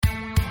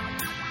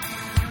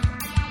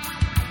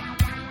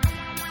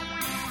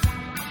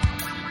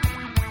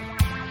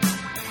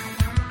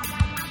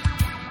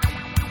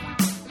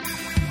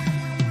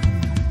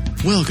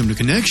Welcome to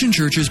Connection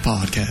Church's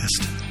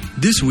podcast.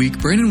 This week,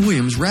 Brandon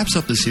Williams wraps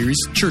up the series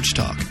Church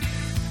Talk.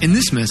 In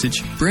this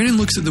message, Brandon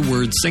looks at the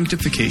word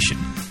sanctification.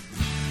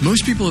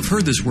 Most people have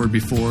heard this word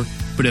before,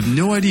 but have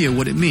no idea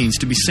what it means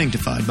to be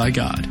sanctified by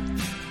God.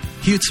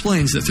 He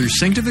explains that through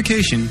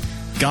sanctification,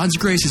 God's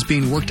grace is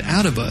being worked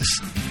out of us,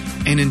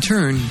 and in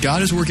turn,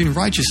 God is working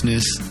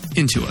righteousness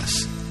into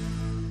us.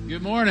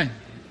 Good morning.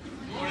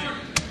 Good morning.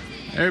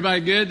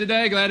 Everybody good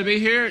today? Glad to be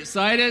here?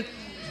 Excited?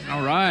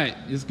 All right.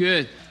 It's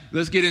good.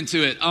 Let's get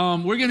into it.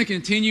 We're going to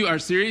continue our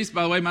series.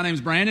 By the way, my name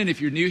is Brandon.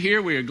 If you're new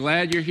here, we are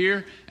glad you're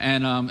here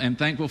and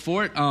thankful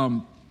for it.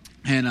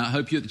 And I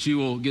hope that you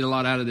will get a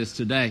lot out of this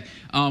today.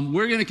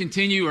 We're going to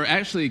continue or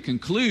actually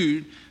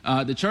conclude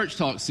the Church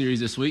Talk series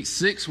this week,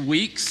 6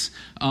 weeks,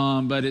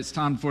 but it's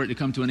time for it to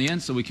come to an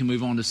end so we can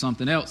move on to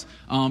something else.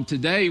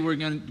 Today we're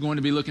going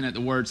to be looking at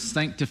the word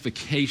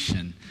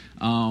sanctification.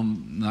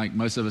 Like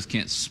most of us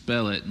can't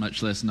spell it,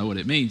 much less know what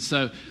it means.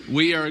 So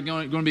we are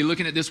going to be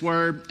looking at this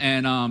word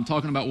and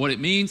talking about what it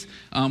means.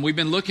 We've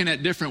been looking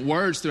at different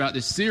words throughout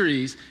this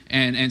series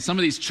and some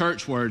of these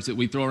church words that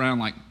we throw around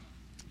like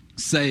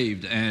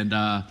saved and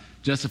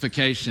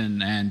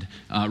justification and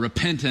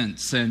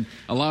repentance and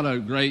a lot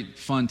of great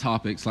fun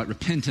topics like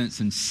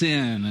repentance and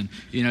sin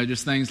and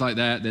just things like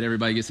that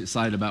everybody gets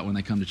excited about when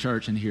they come to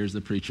church and hears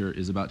the preacher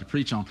is about to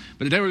preach on.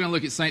 But today we're going to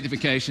look at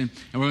sanctification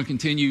and we're going to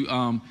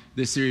continue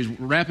this series,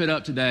 wrap it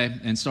up today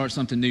and start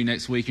something new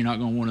next week. You're not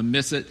going to want to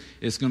miss it.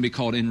 It's going to be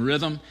called In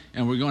Rhythm,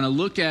 and we're going to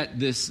look at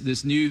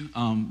this new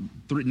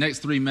next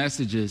 3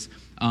 messages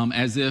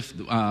as if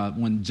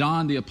when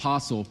John the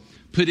Apostle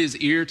put his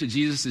ear to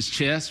Jesus'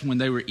 chest when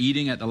they were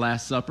eating at the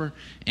Last Supper.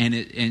 And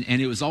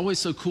it was always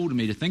so cool to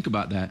me to think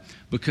about that,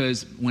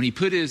 because when he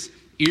put his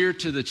ear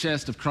to the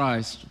chest of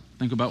Christ,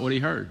 think about what he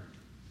heard.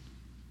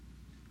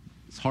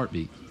 His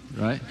heartbeat,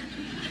 right?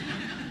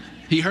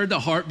 He heard the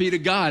heartbeat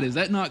of God. Is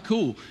that not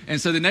cool?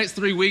 And so the next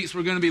 3 weeks,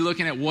 we're going to be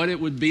looking at what it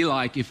would be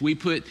like if we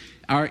put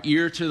our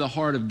ear to the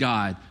heart of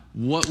God.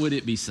 What would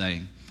it be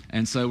saying?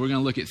 And so we're going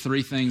to look at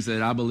 3 things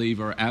that I believe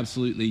are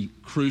absolutely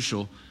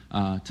crucial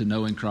to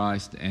knowing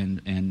Christ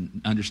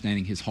and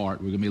understanding his heart.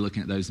 We're going to be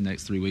looking at those in the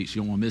next 3 weeks.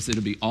 You don't want to miss it.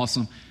 It'll be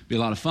awesome. It'll be a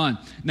lot of fun.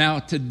 Now,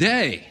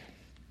 today,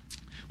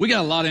 we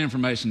got a lot of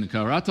information to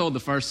cover. I told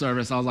the first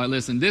service, I was like,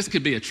 listen, this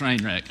could be a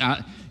train wreck.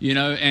 And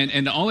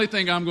the only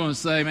thing I'm going to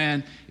say,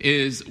 man,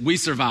 is we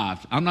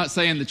survived. I'm not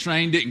saying the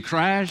train didn't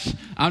crash.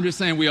 I'm just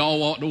saying we all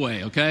walked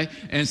away, okay?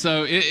 And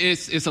so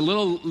it's a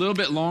little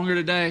bit longer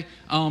today.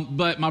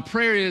 But my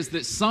prayer is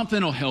that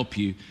something will help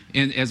you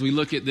as we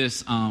look at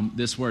this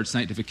word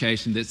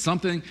sanctification, that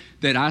something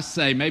that I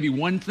say, maybe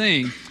one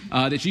thing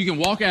that you can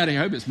walk out of here,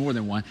 I hope it's more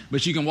than one,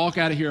 but you can walk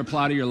out of here,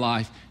 apply to your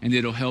life, and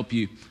it'll help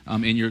you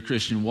in your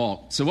Christian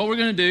walk. So what we're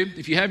going to do,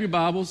 if you have your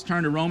Bibles,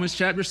 turn to Romans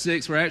chapter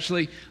 6. We're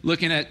actually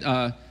looking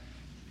at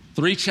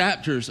 3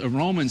 chapters of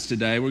Romans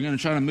today. We're going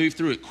to try to move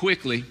through it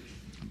quickly.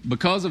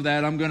 Because of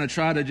that, I'm going to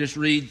try to just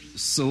read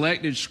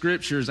selected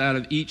scriptures out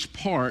of each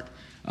part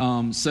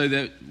so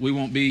that we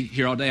won't be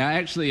here all day. I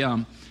actually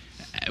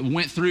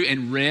went through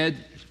and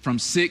read from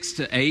 6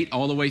 to 8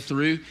 all the way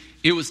through.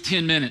 It was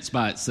 10 minutes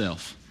by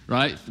itself,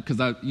 right? Because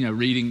I,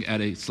 reading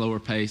at a slower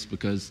pace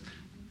because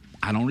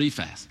I don't read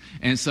fast.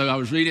 And so I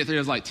was reading it through. It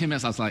was like 10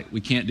 minutes. I was like,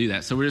 we can't do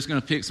that. So we're just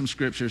going to pick some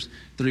scriptures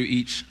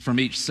from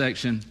each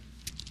section,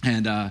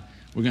 and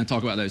we're going to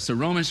talk about those. So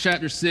Romans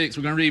chapter 6,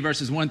 we're going to read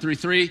verses 1 through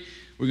 3.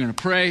 We're going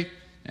to pray,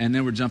 and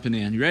then we're jumping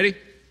in. You ready?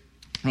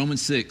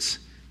 Romans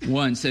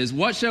 6:1 says,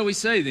 "What shall we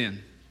say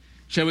then?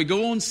 Shall we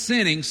go on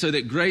sinning so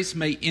that grace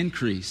may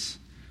increase?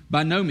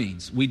 By no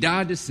means. We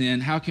died to sin.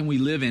 How can we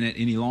live in it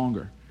any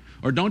longer?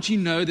 Or don't you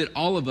know that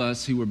all of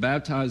us who were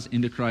baptized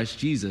into Christ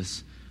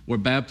Jesus were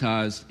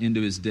baptized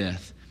into his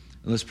death?"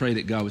 Let's pray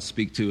that God would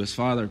speak to us.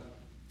 Father,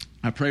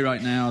 I pray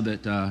right now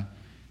that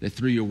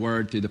through your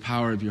word, through the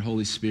power of your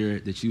Holy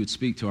Spirit, that you would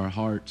speak to our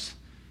hearts,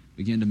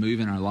 begin to move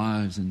in our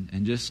lives,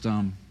 and just,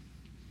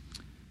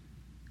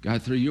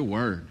 God, through your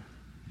word,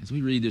 as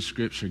we read this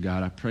scripture,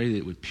 God, I pray that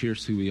it would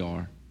pierce who we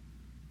are.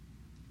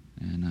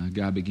 And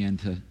God, begin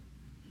to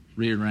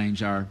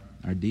rearrange our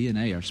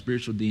DNA, our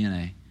spiritual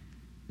DNA,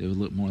 that would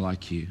look more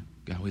like you.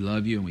 God, we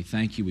love you and we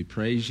thank you. We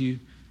praise you.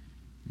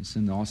 It's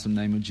in the awesome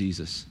name of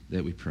Jesus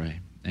that we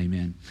pray.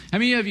 Amen. How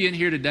many of you in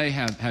here today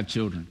have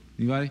children?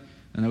 Anybody?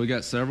 I know we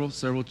got several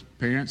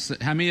parents.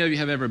 How many of you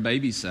have ever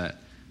babysat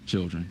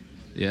children?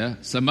 Yeah.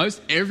 So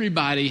most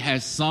everybody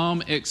has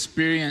some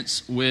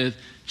experience with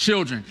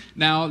children.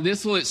 Now,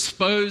 this will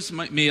expose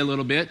me a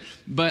little bit,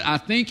 but I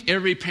think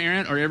every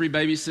parent or every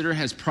babysitter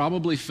has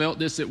probably felt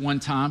this at one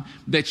time,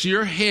 that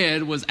your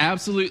head was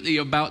absolutely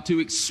about to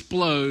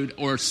explode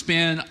or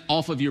spin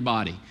off of your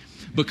body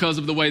because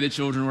of the way the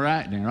children were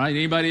acting, right?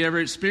 Anybody ever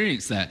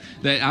experienced that?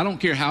 That I don't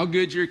care how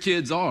good your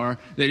kids are,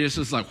 they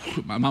just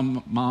like, my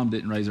mom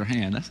didn't raise her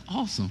hand. That's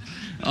awesome.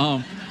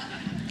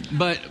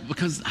 But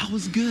because I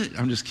was good.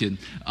 I'm just kidding.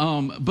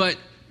 But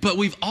But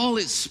we've all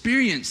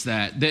experienced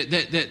that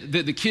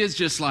the kids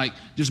just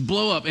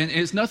blow up. And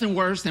it's nothing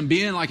worse than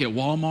being like at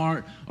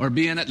Walmart or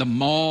being at the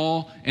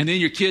mall, and then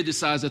your kid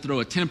decides to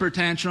throw a temper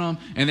tantrum,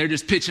 and they're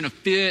just pitching a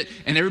fit,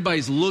 and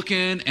everybody's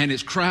looking, and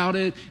it's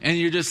crowded, and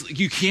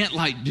you can't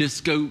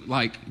just go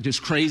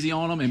just crazy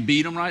on them and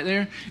beat them right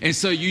there. And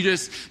so you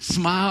just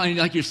smile,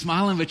 and you're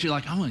smiling, but you're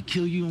like, I'm going to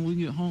kill you when we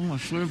get home. I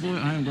swear, boy,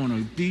 I am going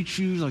to beat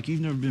you like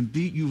you've never been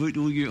beat. You wait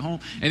till we get home.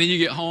 And then you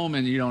get home,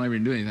 and you don't ever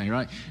do anything,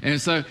 right? And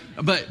so,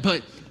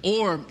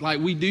 or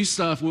we do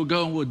stuff, we'll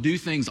go and we'll do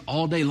things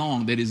all day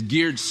long that is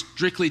geared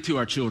strictly to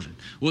our children.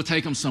 We'll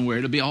take them somewhere.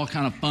 It'll be all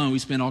kind of fun. We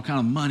spend all kind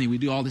of money. We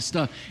do all this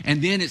stuff.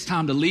 And then it's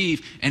time to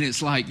leave, and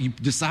it's like you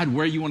decide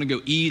where you want to go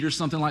eat or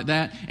something like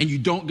that, and you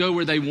don't go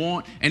where they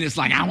want, and it's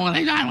like,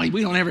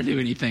 we don't ever do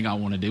anything I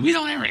want to do. We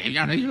don't ever,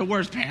 you're the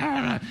worst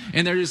parent.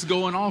 And they're just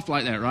going off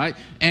like that, right?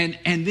 And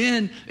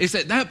then it's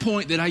at that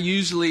point that I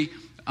usually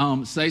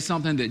say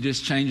something that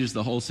just changes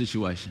the whole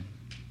situation.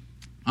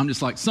 I'm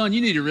just like, son,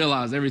 you need to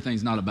realize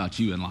everything's not about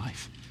you in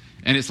life.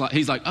 And it's like,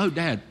 he's like, oh,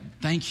 Dad,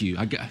 thank you.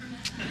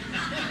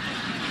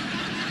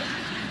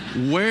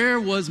 Where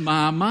was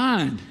my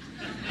mind?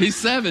 He's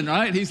 7,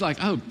 right? He's like,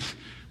 oh,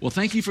 well,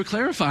 thank you for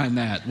clarifying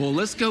that. Well,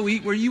 let's go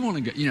eat where you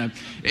want to go.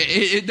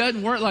 It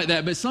doesn't work like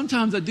that. But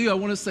sometimes I do. I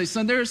want to say,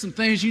 son, there are some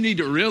things you need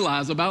to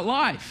realize about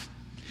life.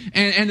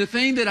 And the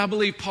thing that I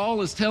believe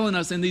Paul is telling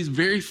us in these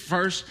very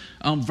first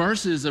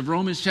verses of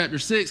Romans chapter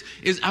 6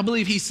 is I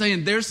believe he's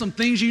saying there's some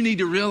things you need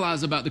to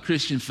realize about the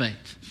Christian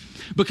faith.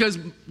 Because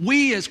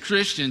we as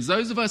Christians,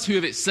 those of us who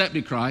have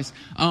accepted Christ,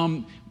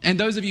 and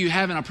those of you who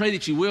haven't, I pray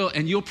that you will,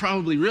 and you'll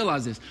probably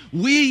realize this.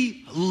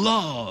 We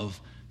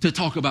love to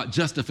talk about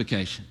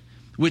justification,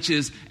 which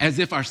is as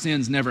if our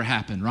sins never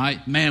happened,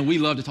 right? Man, we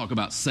love to talk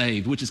about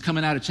saved, which is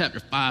coming out of chapter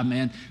 5,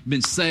 man.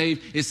 Been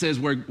saved. It says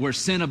where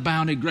sin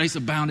abounded, grace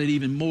abounded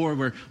even more.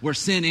 Where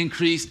sin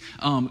increased,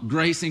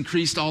 grace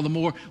increased all the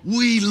more.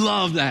 We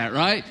love that,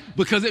 right?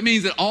 Because it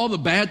means that all the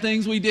bad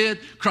things we did,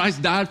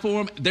 Christ died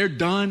for them. They're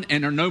done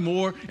and are no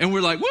more. And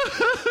we're like,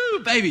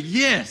 woohoo, baby,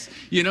 yes.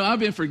 I've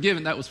been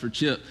forgiven. That was for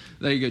Chip.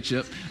 There you go,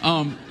 Chip.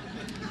 I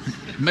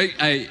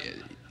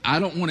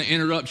don't want to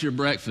interrupt your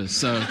breakfast,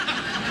 so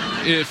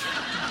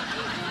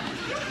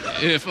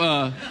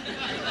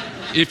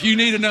if you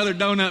need another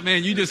donut,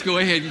 man, you just go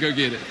ahead and go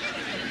get it.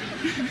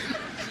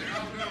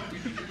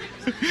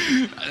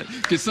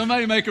 Could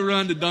somebody make a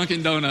run to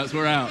Dunkin' Donuts?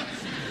 We're out.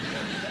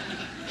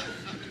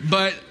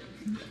 But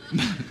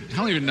I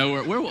don't even know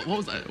what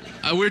was that?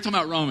 We were talking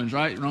about Romans,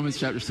 right? Romans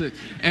chapter 6.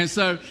 And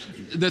so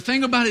the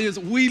thing about it is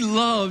we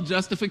love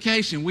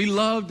justification. We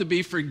love to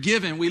be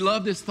forgiven. We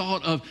love this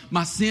thought of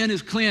my sin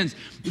is cleansed.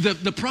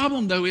 The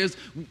problem, though, is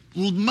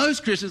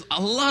most Christians,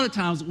 a lot of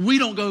times, we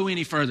don't go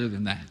any further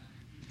than that.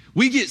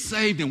 We get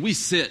saved and we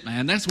sit,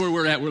 man. That's where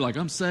we're at. We're like,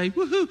 I'm saved.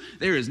 Woohoo.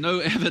 There is no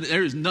evidence.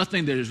 There is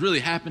nothing that has really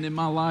happened in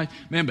my life.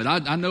 Man, but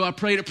I know I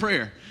prayed a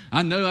prayer.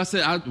 I know I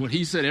said what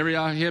he said, every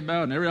eye head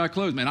bowed and every eye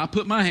closed. Man, I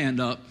put my hand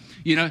up,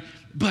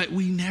 But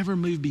we never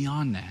move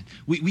beyond that.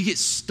 We get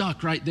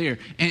stuck right there.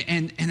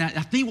 And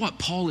I think what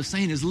Paul is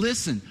saying is,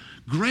 listen,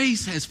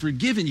 grace has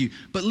forgiven you.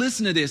 But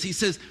listen to this. He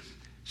says,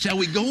 shall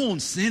we go on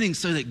sinning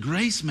so that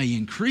grace may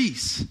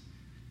increase?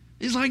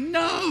 He's like,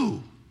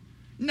 no,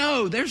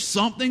 there's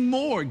something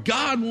more.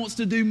 God wants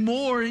to do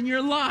more in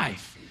your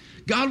life.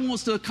 God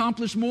wants to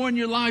accomplish more in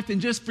your life than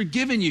just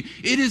forgiving you.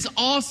 It is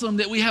awesome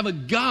that we have a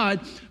God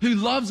who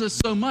loves us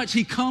so much.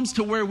 He comes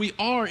to where we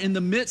are in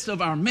the midst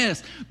of our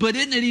mess. But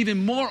isn't it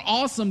even more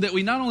awesome that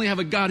we not only have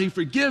a God who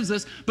forgives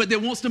us, but that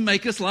wants to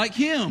make us like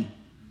Him?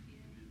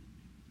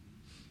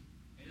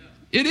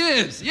 It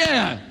is,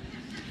 yeah.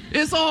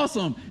 It's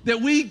awesome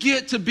that we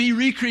get to be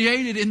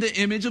recreated in the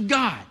image of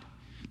God.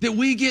 That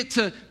we get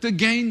to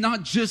gain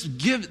not just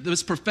give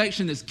this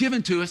perfection that's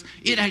given to us,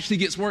 it actually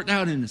gets worked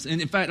out in us.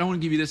 And in fact, I want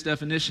to give you this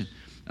definition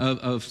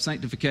of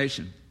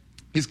sanctification.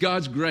 It's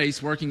God's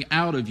grace working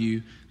out of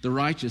you the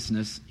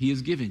righteousness He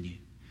has given you.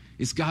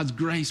 It's God's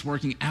grace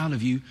working out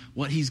of you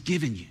what He's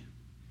given you.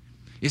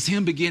 It's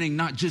Him beginning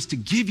not just to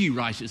give you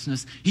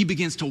righteousness, He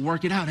begins to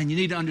work it out. And you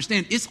need to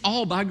understand, it's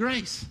all by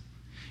grace.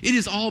 It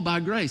is all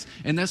by grace.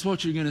 And that's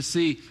what you're going to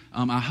see,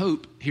 I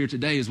hope, here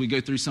today as we go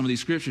through some of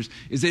these scriptures,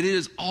 is that it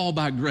is all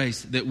by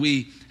grace that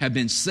we have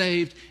been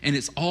saved, and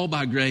it's all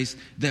by grace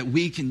that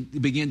we can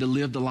begin to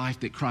live the life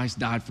that Christ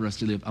died for us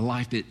to live, a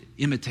life that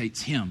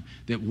imitates Him,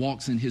 that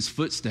walks in His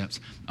footsteps.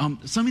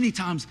 So many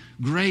times,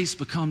 grace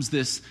becomes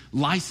this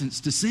license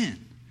to sin.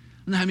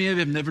 How many of you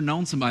have never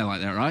known somebody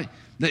like that, right?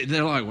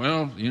 They're like,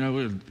 well,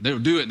 they'll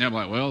do it, and they're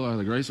like, well,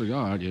 the grace of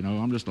God,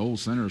 I'm just an old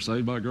sinner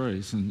saved by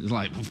grace. And it's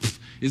like,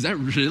 is that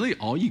really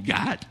all you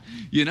got?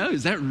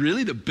 Is that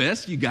really the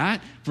best you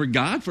got for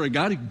God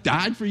who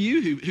died for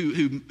you,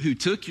 who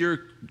took your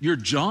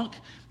junk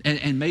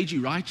and made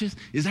you righteous?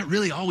 Is that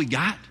really all we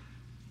got?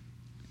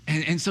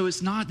 And so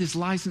it's not this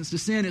license to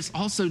sin. It's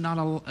also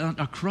not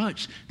a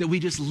crutch that we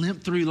just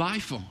limp through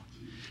life on.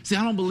 See,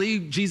 I don't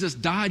believe Jesus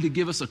died to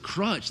give us a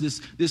crutch,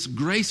 this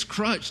grace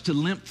crutch to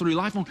limp through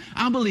life on.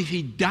 I believe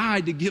He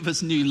died to give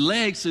us new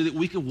legs so that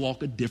we could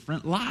walk a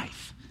different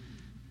life.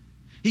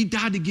 He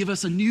died to give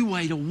us a new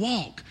way to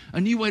walk,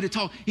 a new way to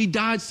talk. He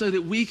died so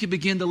that we could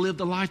begin to live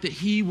the life that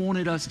he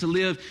wanted us to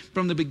live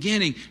from the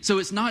beginning. So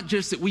it's not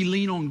just that we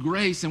lean on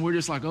grace and we're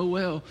just like, oh,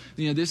 well,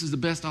 this is the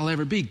best I'll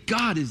ever be.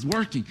 God is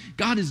working.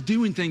 God is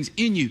doing things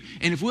in you.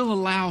 And if we'll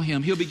allow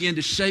him, he'll begin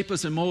to shape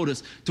us and mold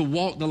us to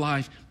walk the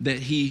life that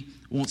he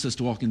wants us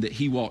to walk in, that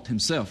he walked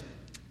himself.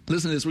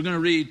 Listen to this. We're going to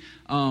read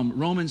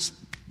Romans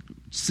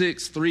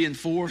 6, 3 and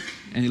 4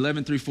 and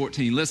 11 through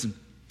 14. Listen.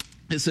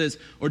 It says,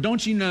 or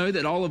don't you know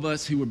that all of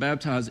us who were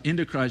baptized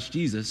into Christ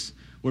Jesus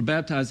were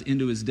baptized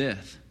into his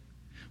death?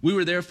 We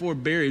were therefore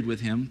buried with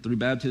him through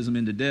baptism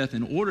into death,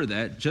 in order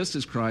that, just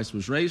as Christ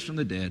was raised from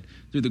the dead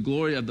through the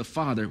glory of the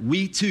Father,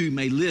 we too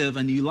may live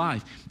a new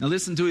life. Now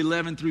listen to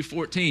 11 through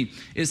 14.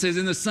 It says,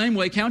 in the same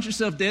way, count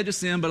yourself dead to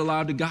sin, but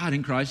alive to God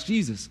in Christ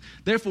Jesus.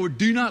 Therefore,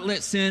 do not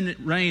let sin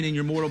reign in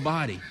your mortal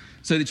body,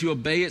 so that you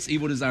obey its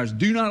evil desires.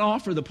 Do not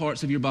offer the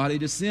parts of your body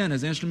to sin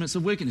as instruments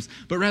of wickedness,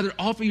 but rather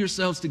offer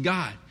yourselves to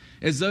God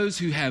as those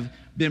who have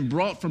been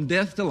brought from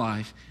death to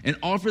life, and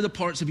offer the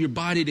parts of your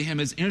body to him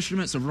as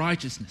instruments of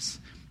righteousness.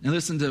 Now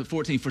listen to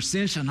 14. For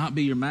sin shall not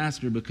be your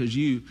master, because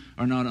you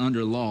are not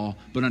under law,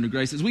 but under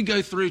grace. As we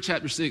go through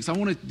chapter 6, I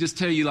want to just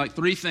tell you like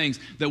three things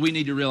that we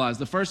need to realize.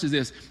 The first is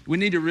this. We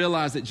need to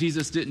realize that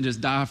Jesus didn't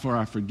just die for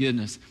our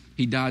forgiveness.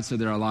 He died so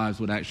that our lives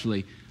would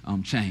actually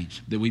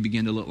change, that we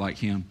begin to look like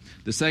him.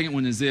 The second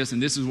one is this,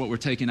 and this is what we're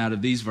taking out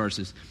of these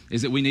verses,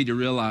 is that we need to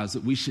realize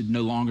that we should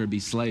no longer be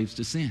slaves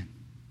to sin.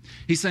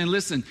 He's saying,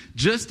 listen,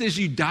 just as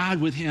you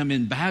died with him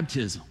in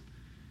baptism,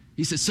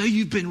 he says, so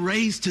you've been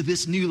raised to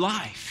this new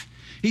life.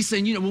 He's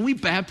saying, when we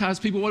baptize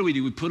people, what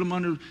do? We put them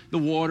under the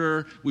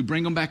water, we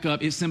bring them back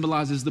up. It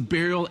symbolizes the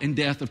burial and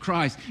death of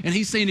Christ. And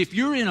he's saying, if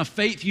you're in a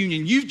faith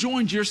union, you've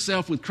joined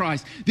yourself with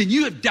Christ, then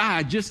you have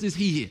died just as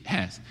he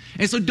has.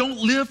 And so don't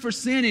live for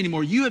sin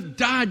anymore. You have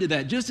died to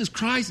that. Just as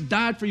Christ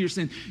died for your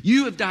sin,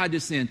 you have died to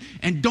sin.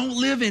 And don't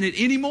live in it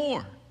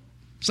anymore.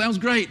 Sounds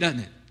great, doesn't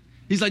it?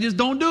 He's like, just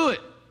don't do it.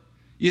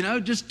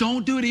 Just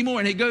don't do it anymore.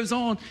 And it goes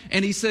on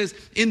and he says,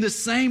 in the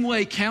same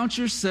way, count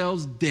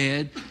yourselves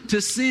dead to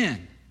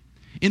sin.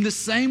 In the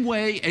same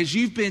way as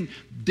you've been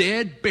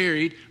dead,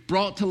 buried,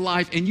 brought to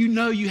life, and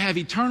you have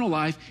eternal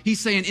life, he's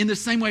saying, in the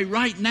same way,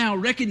 right now,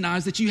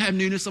 recognize that you have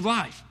newness of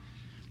life.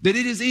 That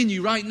it is in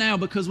you right now,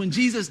 because when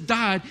Jesus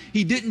died,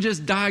 he didn't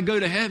just die, go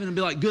to heaven and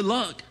be like, good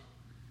luck.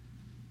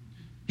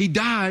 He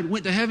died,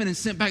 went to heaven and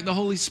sent back the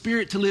Holy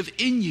Spirit to live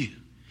in you.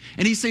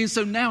 And he's saying,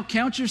 so now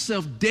count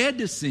yourself dead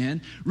to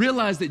sin.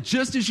 Realize that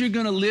just as you're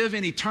going to live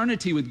in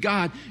eternity with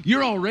God,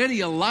 you're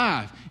already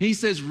alive. And he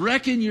says,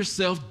 reckon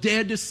yourself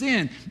dead to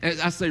sin.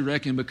 I say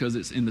reckon because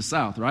it's in the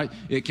South, right?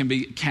 It can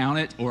be count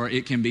it or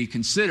it can be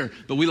consider.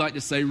 But we like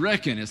to say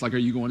reckon. It's like, are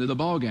you going to the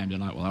ball game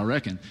tonight? Well, I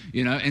reckon.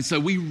 And so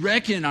we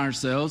reckon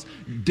ourselves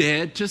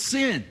dead to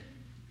sin.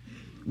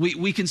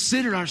 We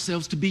consider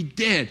ourselves to be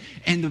dead.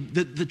 And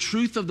the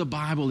truth of the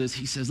Bible is,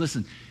 he says,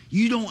 listen,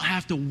 you don't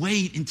have to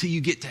wait until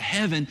you get to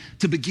heaven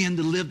to begin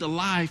to live the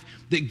life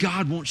that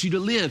God wants you to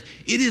live.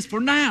 It is for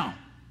now.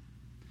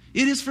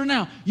 It is for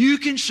now. You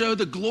can show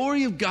the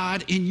glory of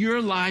God in your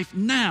life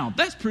now.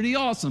 That's pretty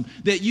awesome.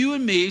 That you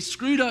and me,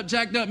 screwed up,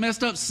 jacked up,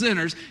 messed up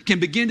sinners, can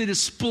begin to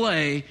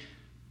display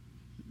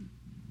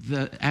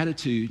the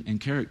attitude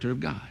and character of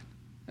God.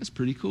 That's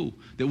pretty cool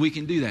that we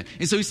can do that.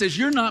 And so he says,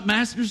 you're not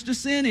masters to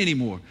sin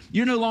anymore.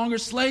 You're no longer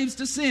slaves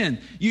to sin.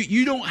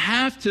 You don't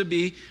have to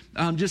be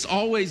just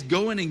always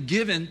going and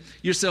giving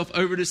yourself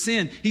over to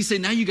sin. He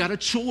said, now you got a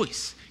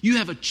choice. You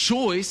have a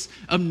choice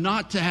of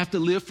not to have to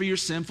live for your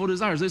sinful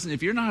desires. Listen,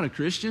 if you're not a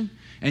Christian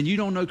and you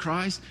don't know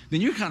Christ,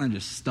 then you're kind of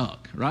just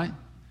stuck, right?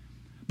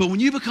 But when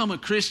you become a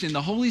Christian,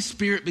 the Holy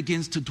Spirit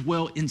begins to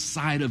dwell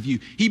inside of you.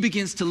 He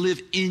begins to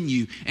live in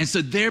you. And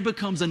so there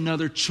becomes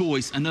another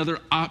choice, another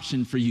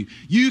option for you.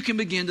 You can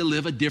begin to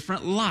live a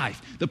different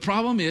life. The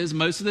problem is,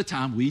 most of the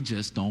time, we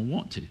just don't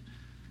want to.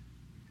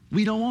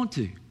 We don't want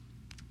to.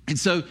 And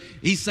so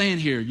he's saying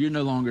here, you're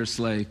no longer a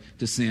slave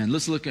to sin.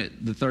 Let's look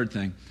at the third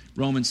thing.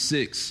 Romans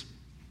 6.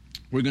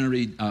 We're going to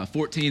read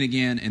 14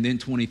 again and then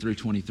 20 through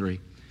 23.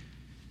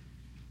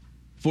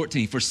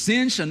 14, for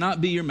sin shall not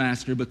be your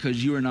master,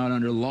 because you are not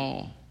under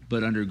law,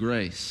 but under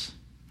grace.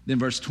 Then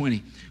verse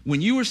 20,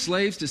 when you were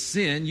slaves to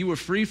sin, you were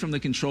free from the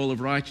control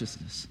of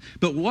righteousness.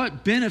 But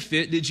what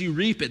benefit did you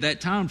reap at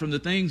that time from the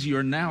things you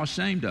are now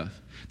ashamed of?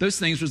 Those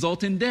things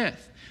result in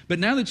death. But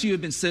now that you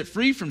have been set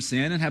free from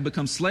sin and have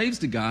become slaves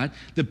to God,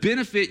 the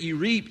benefit you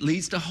reap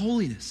leads to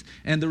holiness,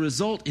 and the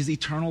result is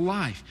eternal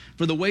life.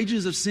 For the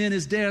wages of sin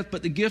is death,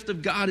 but the gift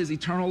of God is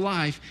eternal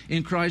life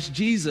in Christ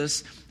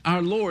Jesus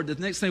our Lord. The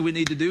next thing we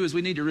need to do is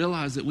we need to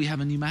realize that we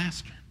have a new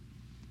master.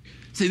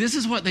 See, this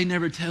is what they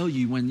never tell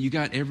you when you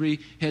got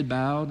every head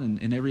bowed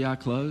and every eye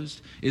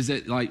closed, is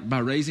that like by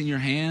raising your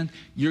hand,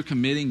 you're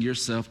committing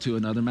yourself to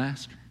another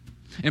master.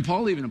 And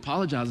Paul even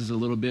apologizes a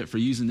little bit for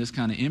using this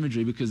kind of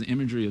imagery, because the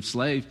imagery of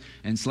slave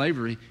and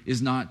slavery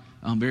is not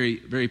very,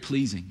 very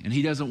pleasing. And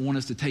he doesn't want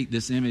us to take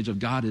this image of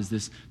God as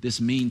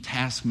this mean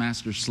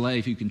taskmaster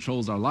slave who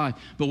controls our life.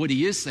 But what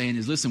he is saying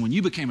is, listen, when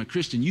you became a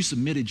Christian, you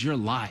submitted your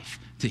life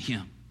to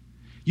him.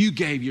 You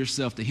gave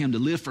yourself to him to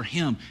live for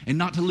him and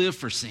not to live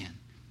for sin.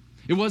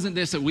 It wasn't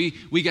this that we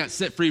got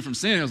set free from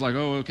sin. It was like,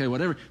 oh, okay,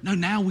 whatever. No,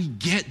 now we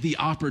get the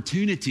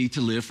opportunity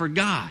to live for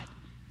God.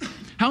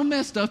 How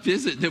messed up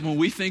is it that when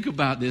we think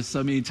about this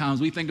so many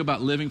times, we think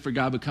about living for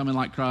God, becoming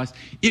like Christ,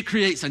 it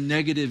creates a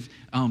negative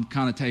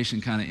connotation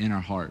kind of in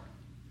our heart.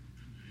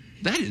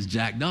 That is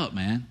jacked up,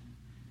 man.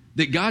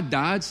 That God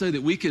died so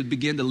that we could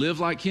begin to live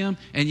like him,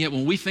 and yet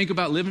when we think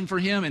about living for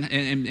him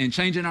and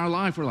changing our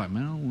life, we're like,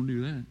 man, I don't want to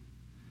do that.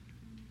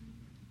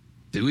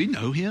 Do we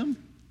know him?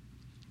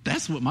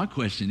 That's what my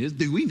question is.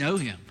 Do we know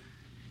him?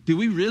 Do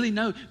we really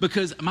know?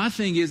 Because my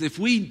thing is, if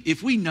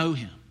we know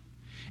him,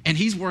 and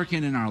he's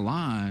working in our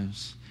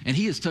lives, and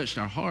he has touched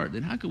our heart,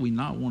 then how could we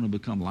not want to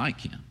become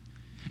like him?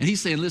 And he's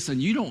saying, listen,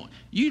 you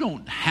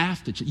don't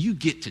have to change. You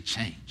get to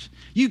change.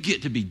 You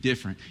get to be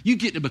different. You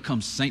get to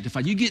become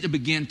sanctified. You get to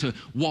begin to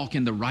walk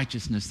in the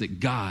righteousness that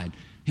God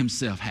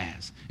himself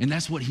has. And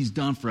that's what he's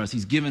done for us.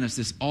 He's given us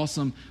this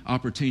awesome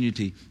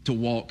opportunity to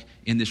walk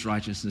in this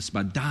righteousness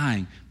by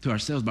dying to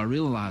ourselves, by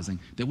realizing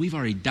that we've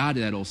already died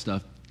to that old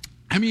stuff.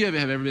 How many of you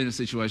have ever been in a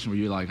situation where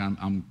you're like,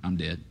 I'm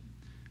dead?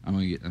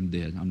 I'm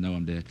dead. I know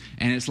I'm dead.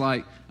 And it's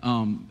like,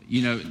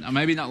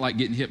 maybe not like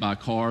getting hit by a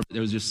car, but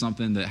there was just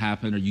something that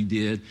happened or you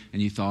did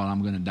and you thought,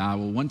 I'm going to die.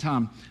 Well, one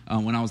time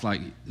when I was like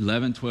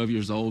 11, 12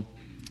 years old,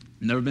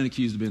 never been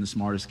accused of being the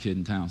smartest kid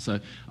in town. So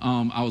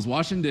I was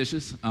washing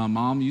dishes.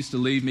 Mom used to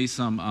leave me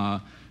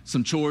some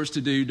chores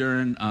to do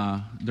during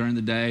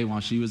the day while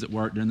she was at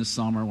work during the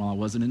summer while I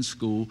wasn't in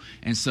school.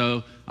 And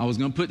so I was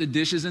going to put the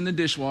dishes in the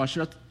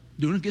dishwasher.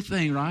 Doing a good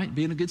thing, right?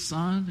 Being a good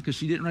son, because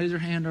she didn't raise her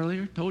hand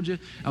earlier. Told you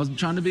I was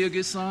trying to be a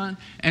good son.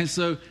 And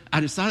so I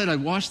decided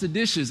I'd wash the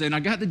dishes, and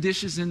I got the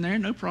dishes in there,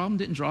 no problem.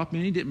 Didn't drop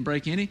any, didn't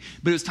break any.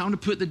 But it was time to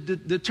put the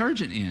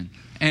detergent in.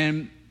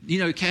 And,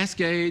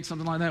 Cascade,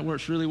 something like that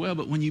works really well.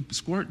 But when you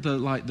squirt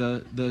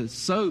the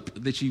soap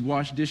that you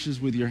wash dishes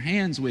with your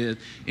hands with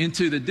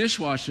into the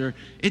dishwasher,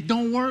 it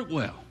don't work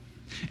well.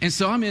 And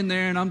so I'm in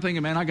there and I'm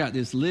thinking, man, I got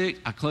this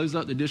licked. I close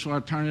up the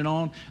dishwasher, turn it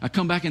on. I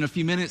come back in a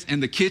few minutes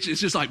and the kitchen,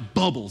 it's just like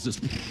bubbles,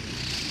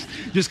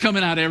 just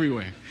coming out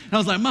everywhere. And I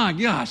was like, my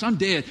gosh, I'm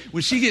dead.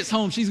 When she gets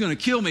home, she's going to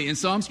kill me. And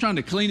so I'm trying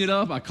to clean it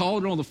up. I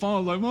called her on the phone. I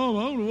was like, Mom,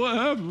 I don't know what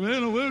happened,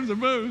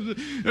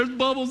 man. There's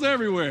bubbles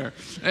everywhere.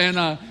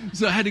 And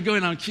so I had to go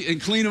in and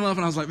clean them up.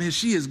 And I was like, man,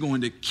 she is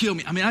going to kill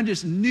me. I mean, I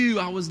just knew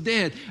I was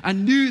dead. I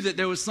knew that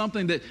there was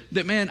something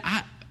that man,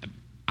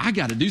 I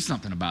got to do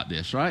something about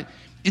this, right?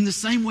 In the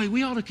same way,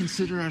 we ought to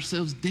consider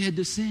ourselves dead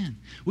to sin.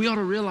 We ought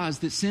to realize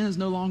that sin is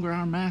no longer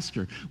our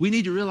master. We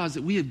need to realize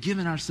that we have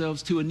given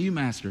ourselves to a new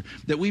master,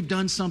 that we've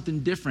done something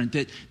different,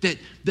 that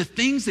the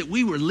things that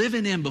we were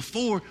living in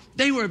before,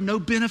 they were of no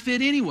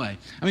benefit anyway.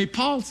 I mean,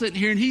 Paul's sitting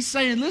here and he's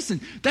saying,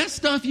 listen, that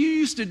stuff you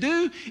used to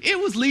do, it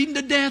was leading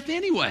to death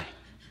anyway.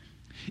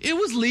 It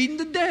was leading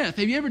to death.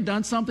 Have you ever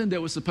done something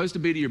that was supposed to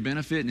be to your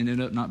benefit and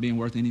ended up not being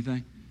worth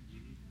anything?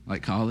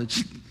 Like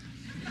college?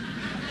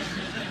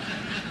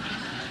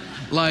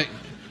 Like,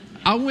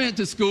 I went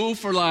to school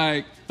for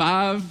like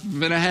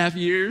 5.5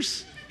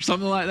 years,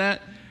 something like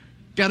that.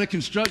 Got a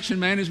construction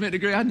management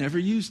degree. I never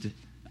used it.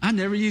 I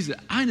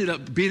ended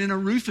up being in a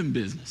roofing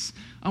business.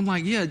 I'm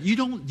like, yeah, you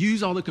don't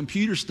use all the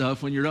computer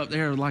stuff when you're up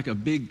there like a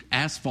big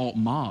asphalt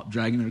mop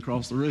dragging it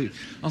across the roof.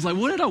 I was like,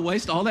 what did I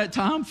waste all that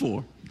time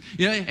for?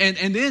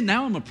 And then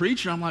now I'm a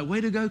preacher. I'm like,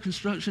 way to go,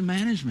 construction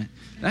management.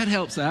 That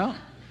helps out.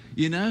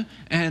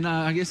 And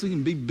I guess we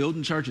can be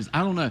building churches.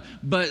 I don't know.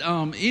 But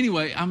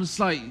anyway, I'm just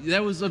like,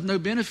 that was of no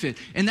benefit.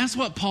 And that's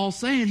what Paul's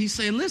saying. He's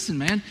saying, listen,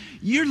 man,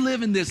 you're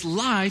living this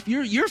life.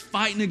 You're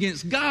fighting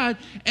against God,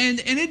 and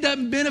it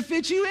doesn't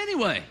benefit you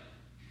anyway.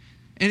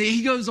 And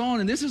he goes on,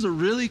 and this is a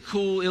really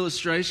cool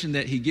illustration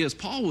that he gives.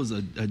 Paul was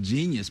a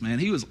genius, man.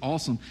 He was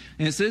awesome.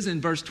 And it says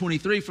in verse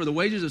 23, for the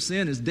wages of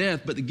sin is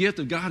death, but the gift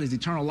of God is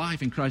eternal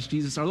life in Christ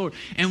Jesus our Lord.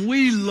 And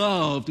we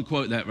love to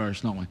quote that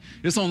verse, don't we?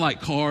 It's on like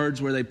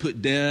cards where they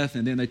put death,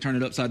 and then they turn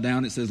it upside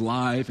down. It says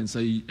life, and so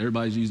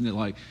everybody's using it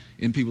like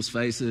in people's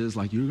faces,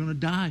 like you're going to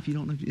die if you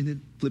don't, and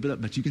then flip it up,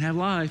 but you can have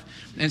life.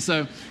 And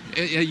so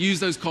I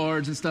use those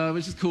cards and stuff,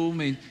 which is cool. I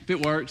mean, if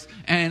it works.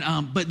 And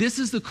but this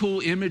is the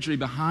cool imagery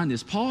behind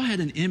this. Paul had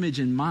an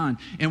image in mind,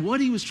 and what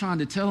he was trying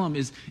to tell him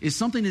is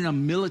something in a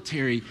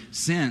military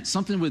sense,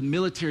 something with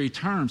military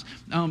terms,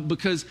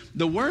 because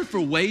the word for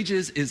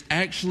wages is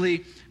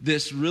actually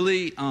this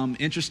really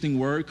interesting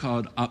word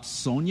called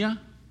opsonia.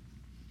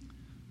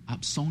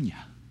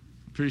 Opsonia.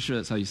 Pretty sure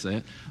that's how you say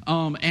it.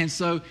 And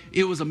so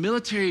it was a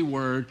military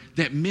word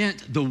that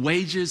meant the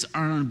wages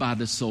earned by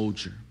the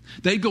soldier.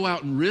 They go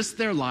out and risk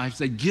their lives.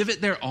 They give it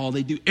their all.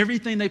 They do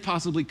everything they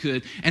possibly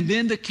could. And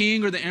then the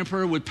king or the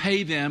emperor would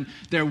pay them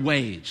their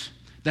wage.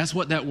 That's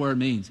what that word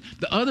means.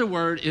 The other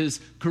word is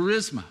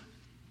charisma.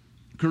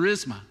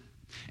 Charisma.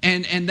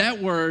 And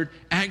that word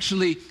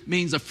actually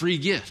means a free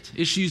gift.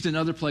 It's used in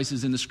other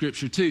places in the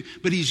scripture too.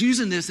 But he's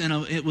using this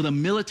with a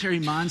military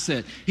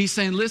mindset. He's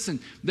saying,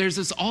 listen,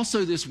 there's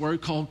also this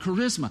word called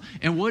charisma.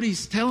 And what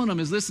he's telling them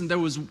is, listen, there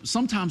was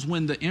sometimes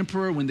when the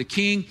emperor, when the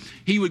king,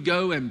 he would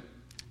go and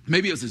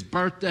Maybe it was his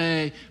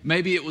birthday.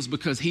 Maybe it was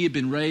because he had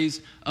been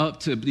raised up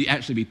to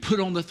actually be put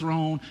on the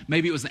throne.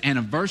 Maybe it was the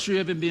anniversary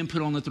of him being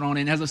put on the throne.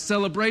 And as a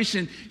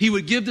celebration, he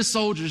would give the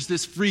soldiers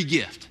this free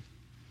gift.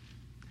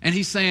 And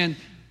he's saying,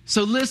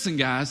 so listen,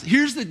 guys,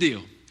 here's the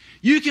deal.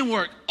 You can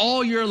work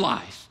all your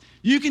life.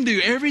 You can do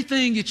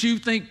everything that you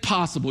think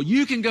possible.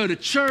 You can go to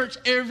church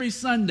every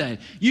Sunday.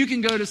 You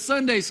can go to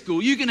Sunday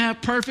school. You can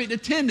have perfect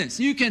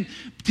attendance. You can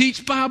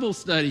teach Bible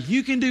study.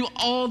 You can do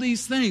all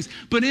these things.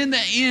 But in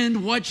the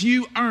end, what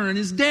you earn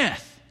is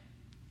death.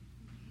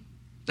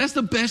 That's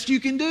the best you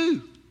can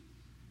do.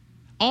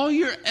 All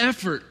your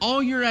effort,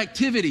 all your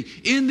activity,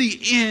 in the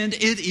end,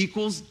 it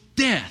equals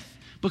death.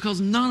 Because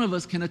none of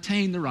us can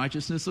attain the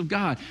righteousness of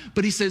God.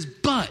 But he says,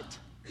 but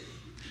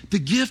the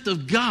gift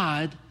of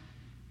God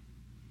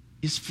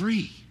is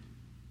free.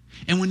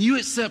 And when you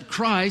accept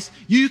Christ,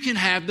 you can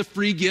have the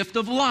free gift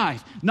of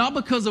life. Not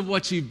because of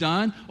what you've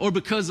done or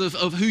because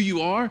of who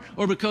you are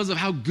or because of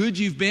how good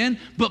you've been,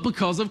 but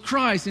because of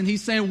Christ. And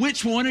he's saying,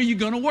 which one are you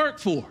going to work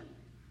for?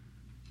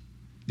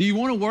 Do you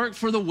want to work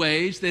for the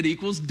wage that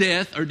equals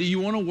death, or do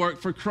you want to work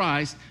for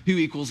Christ who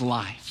equals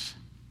life?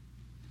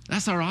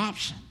 That's our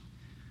option.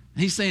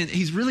 He's saying,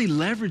 he's really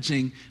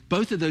leveraging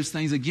both of those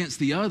things against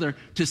the other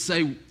to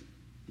say,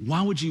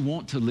 why would you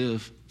want to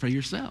live for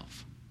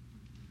yourself?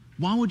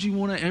 Why would you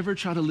want to ever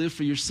try to live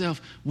for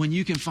yourself when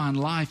you can find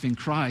life in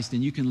Christ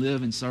and you can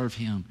live and serve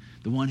him,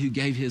 the one who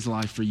gave his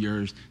life for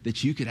yours,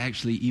 that you could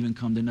actually even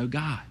come to know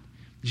God,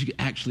 that you could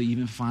actually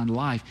even find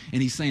life?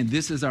 And he's saying,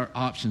 this is our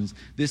options.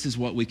 This is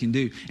what we can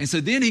do. And so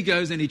then he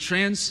goes and he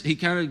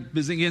kind of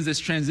begins this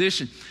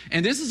transition.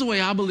 And this is the way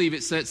I believe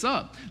it sets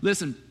up.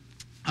 Listen,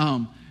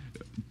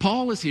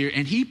 Paul is here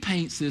and he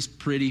paints this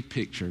pretty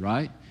picture,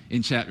 right?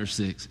 In chapter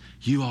 6,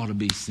 you ought to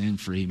be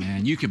sin-free,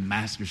 man. You can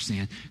master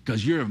sin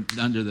because you're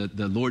under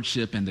the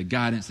lordship and the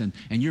guidance, and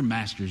your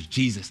master is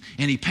Jesus.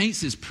 And he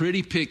paints this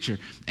pretty picture.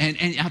 And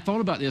I thought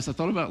about this. I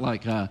thought about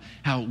like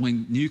how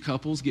when new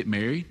couples get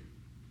married,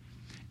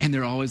 and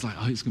they're always like,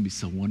 oh, it's going to be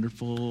so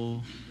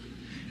wonderful.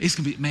 It's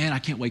going to be, man, I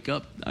can't wake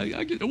up.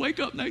 I get to wake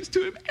up next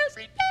to him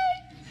every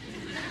day.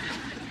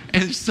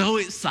 And so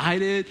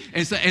excited.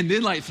 And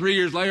then like 3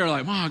 years later,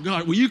 like, my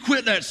God, will you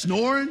quit that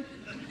snoring?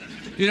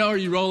 You know, or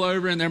you roll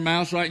over and their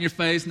mouth's right in your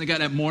face and they got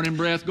that morning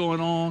breath going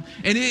on.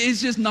 And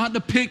it's just not the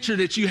picture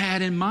that you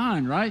had in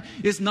mind, right?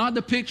 It's not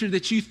the picture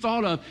that you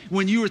thought of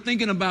when you were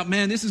thinking about,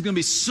 man, this is going to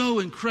be so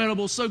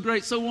incredible, so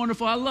great, so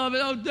wonderful. I love it.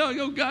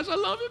 Oh gosh, I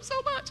love him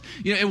so much.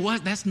 You know,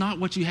 that's not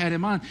what you had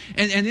in mind.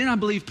 And then I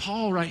believe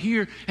Paul right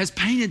here has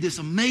painted this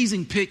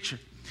amazing picture.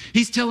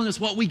 He's telling us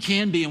what we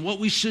can be and what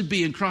we should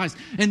be in Christ.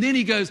 And then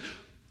he goes,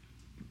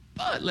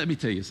 but let me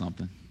tell you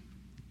something.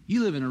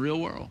 You live in a real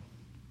world.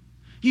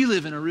 You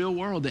live in a real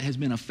world that has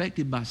been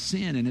affected by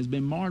sin and has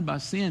been marred by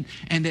sin,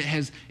 and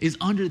that is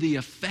under the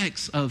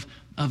effects of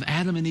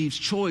Adam and Eve's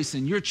choice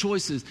and your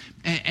choices.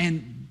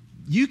 And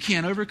you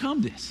can't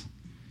overcome this.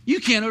 You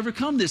can't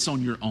overcome this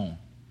on your own.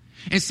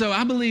 And so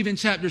I believe in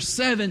chapter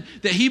 7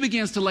 that he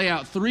begins to lay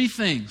out 3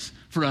 things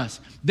for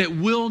us that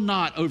will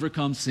not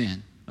overcome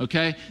sin.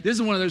 Okay? This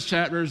is one of those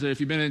chapters that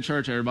if you've been in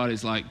church,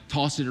 everybody's like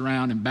tossed it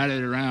around and batted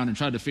it around and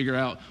tried to figure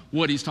out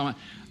what he's talking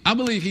about. I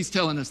believe he's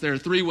telling us there are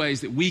 3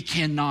 ways that we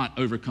cannot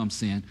overcome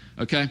sin,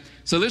 okay?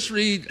 So let's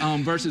read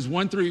verses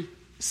 1 through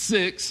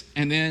 6,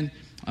 and then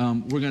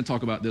we're going to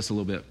talk about this a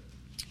little bit.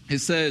 It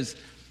says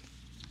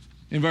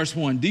in verse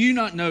 1, do you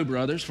not know,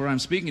 brothers, for I'm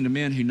speaking to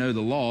men who know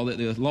the law, that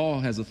the law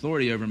has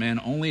authority over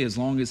man only as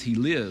long as he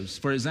lives.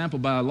 For example,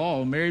 by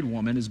law, a married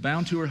woman is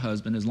bound to her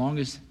husband as long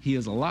as he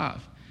is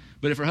alive.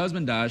 But if her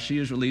husband dies, she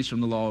is released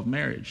from the law of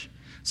marriage.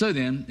 So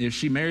then, if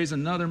she marries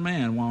another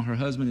man while her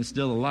husband is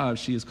still alive,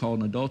 she is called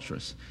an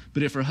adulteress.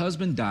 But if her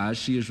husband dies,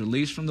 she is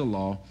released from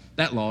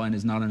that law, and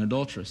is not an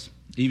adulteress,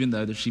 even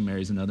though that she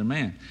marries another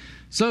man.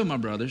 So, my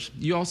brothers,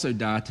 you also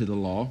die to the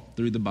law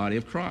through the body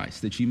of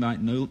Christ, that you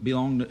might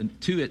belong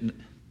to it,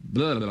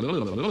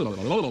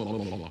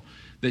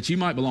 that you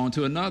might belong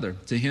to another,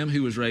 to him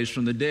who was raised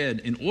from the dead,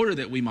 in order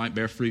that we might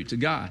bear fruit to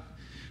God.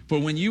 For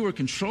when you were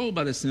controlled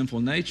by the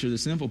sinful nature, the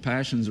sinful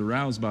passions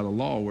aroused by the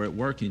law were at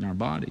work in our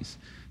bodies,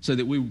 so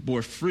that we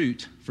bore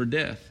fruit for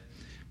death.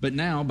 But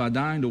now, by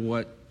dying to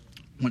what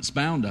once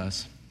bound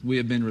us, we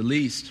have been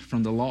released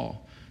from the law,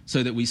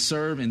 so that we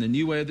serve in the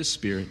new way of the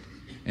Spirit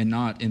and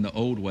not in the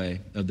old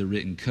way of the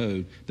written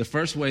code. The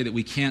first way that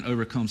we can't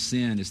overcome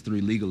sin is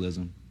through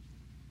legalism.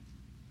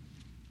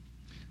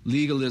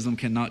 Legalism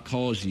cannot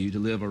cause you to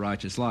live a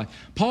righteous life.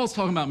 Paul's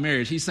talking about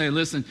marriage. He's saying,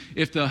 listen,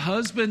 if the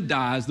husband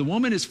dies, the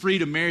woman is free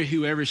to marry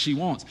whoever she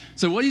wants.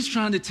 So what he's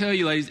trying to tell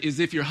you, ladies, is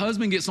if your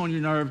husband gets on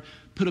your nerve,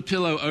 put a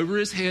pillow over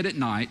his head at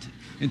night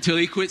until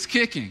he quits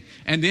kicking.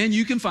 And then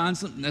you can find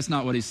something. That's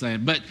not what he's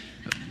saying.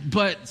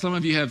 But some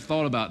of you have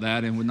thought about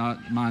that and would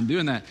not mind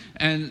doing that.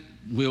 And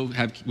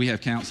we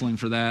have counseling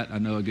for that. I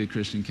know a good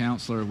Christian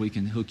counselor. We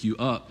can hook you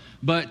up.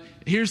 But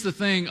here's the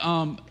thing.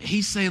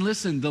 He's saying,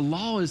 listen, the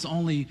law is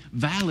only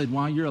valid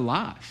while you're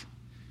alive.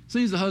 As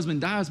soon as the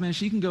husband dies, man,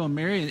 she can go and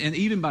marry. And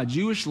even by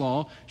Jewish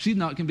law, she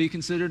can be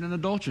considered an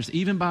adulteress.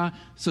 Even by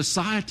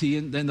society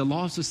and the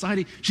law of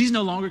society, she's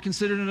no longer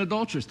considered an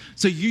adulteress.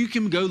 So you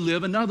can go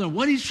live another. And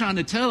what he's trying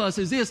to tell us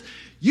is this: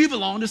 you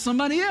belong to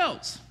somebody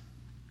else.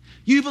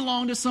 You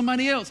belong to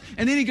somebody else.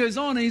 And then he goes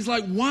on and he's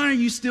like, why are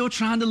you still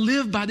trying to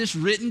live by this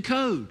written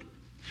code?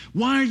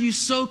 Why are you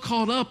so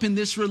caught up in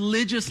this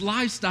religious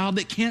lifestyle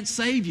that can't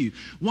save you?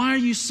 Why are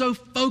you so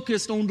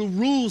focused on the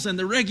rules and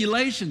the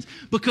regulations?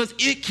 Because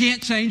it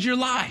can't change your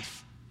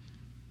life.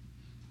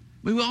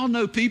 We all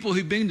know people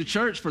who've been to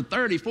church for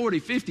 30, 40,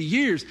 50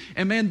 years,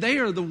 and man, they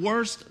are the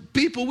worst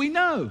people we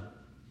know.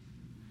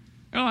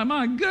 They're like,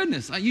 my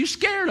goodness, are you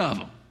scared of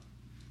them?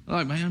 They're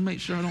like, man, make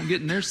sure I don't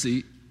get in their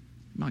seat.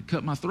 Might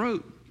cut my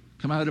throat.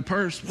 Come out of the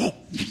purse.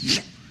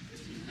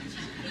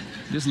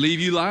 Just leave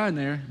you lying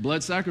there,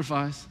 blood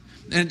sacrifice.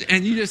 And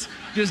you just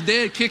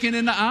dead, kicking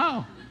in the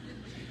aisle.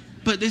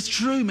 But it's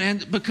true,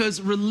 man, because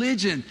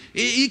religion,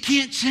 it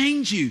can't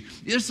change you.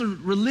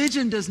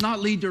 Religion does not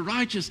lead to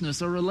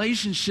righteousness. A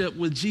relationship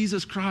with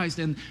Jesus Christ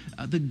and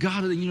the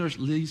God of the universe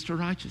leads to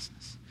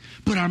righteousness.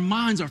 But our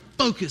minds are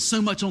focused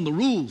so much on the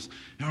rules.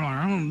 You're like,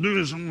 I'm going to do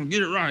this, I'm going to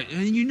get it right.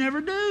 And you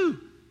never do.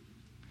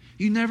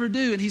 You never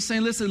do. And he's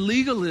saying, listen,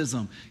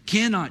 legalism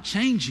cannot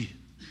change you.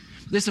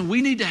 Listen,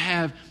 we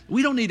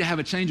don't need to have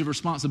a change of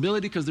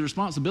responsibility, because the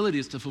responsibility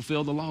is to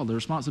fulfill the law. The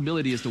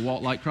responsibility is to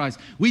walk like Christ.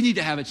 We need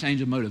to have a change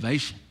of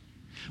motivation.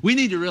 We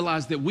need to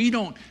realize that we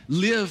don't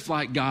live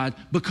like God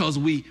because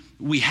we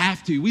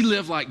have to. We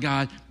live like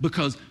God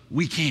because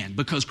we can,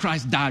 because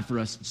Christ died for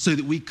us so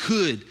that we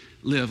could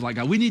live like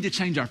God. We need to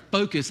change our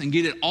focus and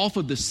get it off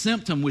of the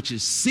symptom, which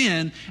is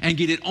sin, and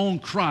get it on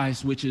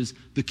Christ, which is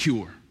the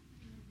cure.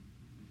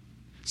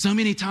 So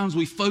many times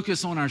we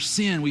focus on our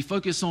sin, we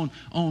focus on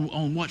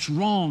what's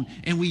wrong,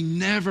 and we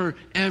never,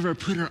 ever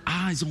put our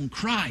eyes on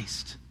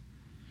Christ.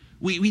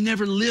 We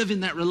never live in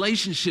that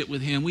relationship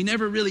with Him. We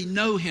never really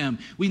know Him.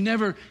 We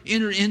never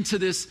enter into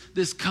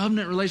this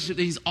covenant relationship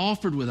that He's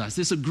offered with us,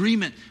 this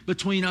agreement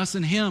between us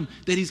and Him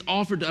that He's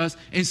offered to us.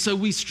 And so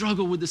we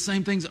struggle with the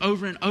same things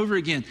over and over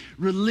again.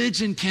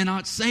 Religion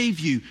cannot save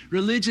you.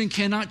 Religion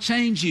cannot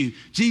change you.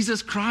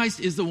 Jesus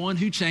Christ is the one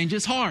who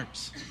changes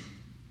hearts.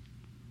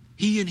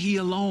 He and He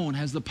alone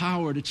has the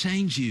power to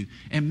change you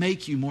and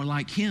make you more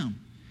like Him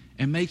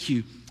and make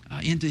you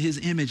into His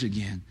image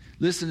again.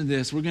 Listen to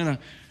this. We're going to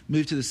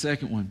move to the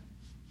second one.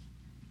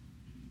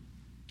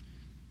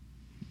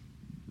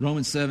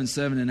 Romans 7,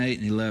 7 and 8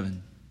 and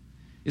 11.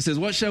 It says,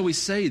 what shall we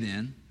say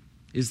then?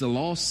 Is the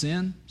law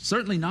sin?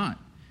 Certainly not.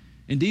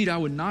 Indeed, I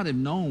would not have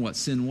known what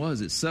sin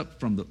was except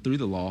through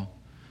the law.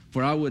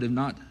 For anybody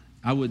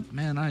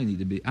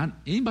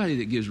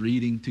that gives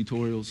reading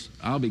tutorials,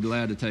 I'll be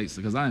glad to take,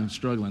 because I am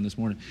struggling this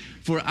morning.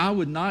 For I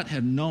would not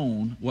have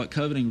known what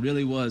coveting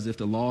really was if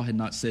the law had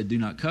not said, do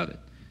not covet.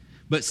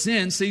 But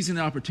sin, seizing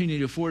the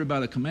opportunity afforded by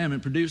the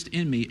commandment, produced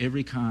in me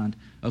every kind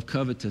of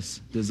covetous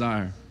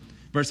desire.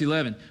 Verse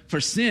 11,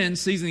 for sin,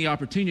 seizing the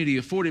opportunity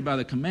afforded by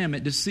the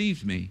commandment,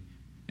 deceived me,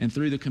 and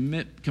through the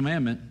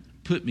commandment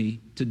put me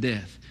to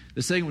death.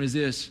 The second one is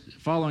this: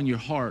 following your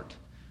heart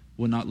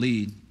will not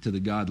lead to the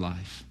God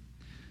life.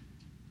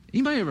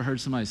 Anybody ever heard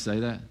somebody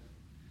say that?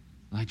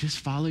 Like, just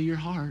follow your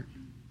heart.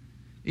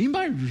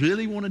 Anybody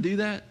really want to do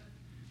that?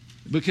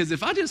 Because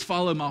if I just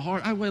follow my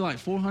heart, I weigh like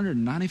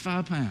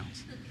 495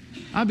 pounds.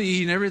 I'd be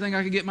eating everything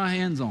I could get my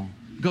hands on.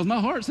 Because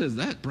my heart says,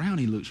 that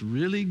brownie looks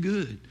really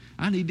good.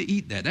 I need to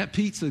eat that. That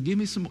pizza, give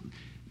me some more.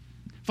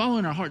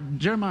 Following our heart,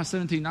 Jeremiah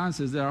 17:9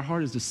 says that our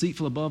heart is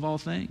deceitful above all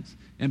things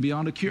and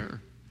beyond a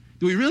cure.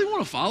 Do we really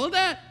want to follow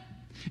that?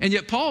 And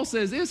yet Paul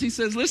says this. He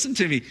says, listen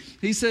to me.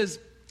 He says,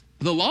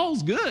 the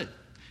law's good.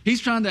 He's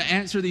trying to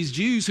answer these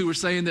Jews who were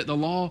saying that the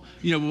law,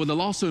 the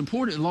law's so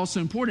important, the law's so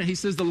important. He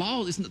says the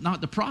law is not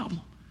the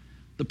problem.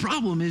 The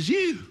problem is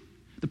you.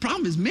 The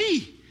problem is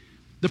me.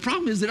 The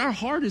problem is that our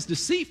heart is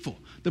deceitful.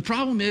 The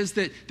problem is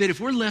that if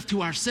we're left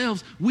to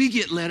ourselves, we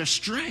get led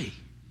astray.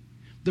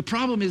 The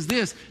problem is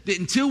this, that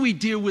until we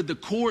deal with the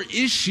core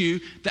issue,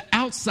 the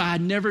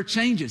outside never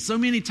changes. So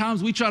many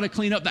times we try to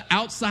clean up the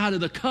outside of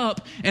the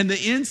cup and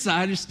the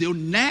inside is still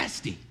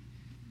nasty.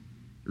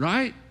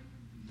 Right?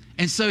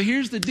 And so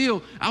here's the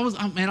deal. I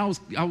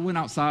went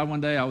outside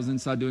one day. I was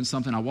inside doing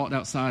something. I walked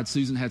outside.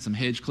 Susan had some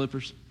hedge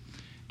clippers,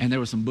 and there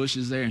were some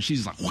bushes there, and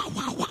she's like, whack,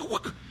 whack, whack,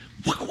 whack.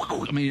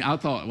 I mean, I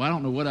thought, well, I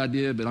don't know what I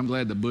did, but I'm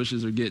glad the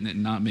bushes are getting it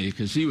and not me,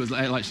 because she was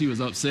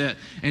upset,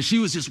 and she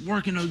was just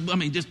working,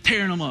 just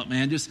tearing them up,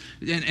 man.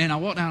 And I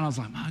walked down, and I was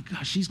like, my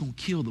gosh, she's going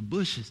to kill the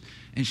bushes.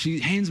 And she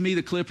hands me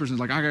the clippers and is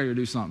like, I got to go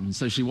do something. And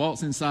so she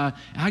walks inside,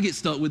 and I get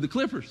stuck with the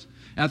clippers.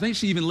 And I think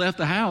she even left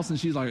the house, and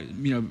she's like,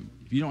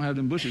 if you don't have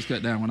them bushes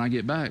cut down when I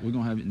get back, we're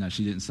going to have it. No,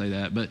 she didn't say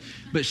that. But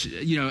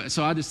she,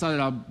 so I decided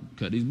I'll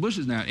cut these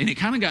bushes down. And it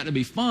kind of got to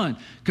be fun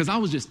because I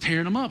was just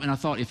tearing them up. And I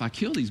thought, if I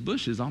kill these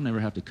bushes, I'll never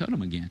have to cut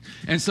them again.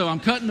 And so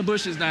I'm cutting the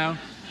bushes down.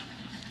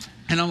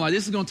 And I'm like,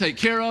 this is going to take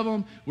care of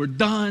them. We're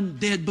done.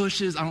 Dead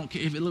bushes. I don't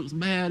care if it looks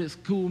bad. It's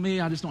cool with me.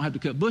 I just don't have to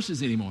cut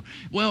bushes anymore.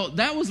 Well,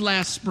 that was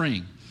last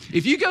spring.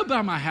 If you go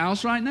by my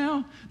house right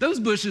now, those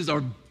bushes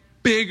are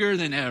bigger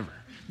than ever.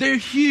 They're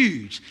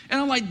huge.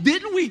 And I'm like,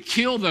 didn't we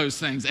kill those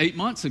things 8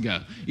 months ago?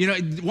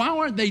 Why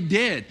aren't they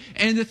dead?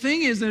 And the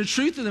thing is, and the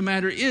truth of the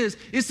matter is,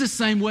 it's the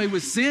same way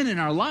with sin in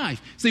our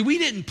life. See, we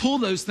didn't pull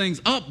those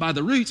things up by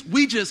the roots.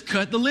 We just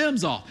cut the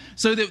limbs off.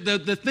 So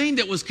that the thing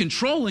that was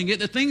controlling it,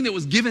 the thing that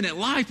was giving it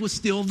life was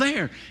still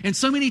there. And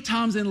so many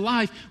times in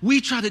life, we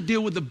try to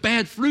deal with the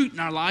bad fruit in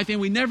our life, and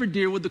we never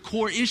deal with the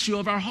core issue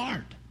of our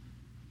heart.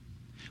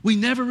 We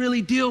never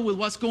really deal with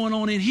what's going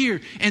on in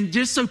here. And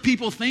just so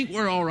people think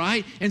we're all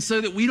right, and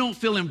so that we don't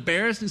feel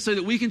embarrassed, and so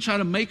that we can try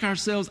to make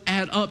ourselves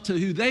add up to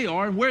who they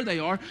are and where they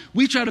are,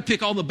 we try to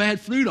pick all the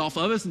bad fruit off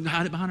of us and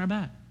hide it behind our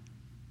back.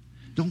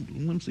 Don't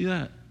let them see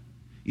that.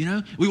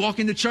 We walk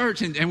into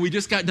church and we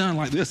just got done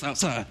like this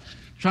outside,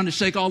 trying to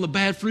shake all the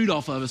bad fruit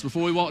off of us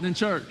before we walked in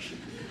church.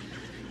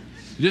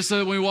 Just so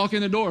that when we walk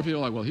in the door, people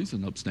are like, well, he's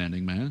an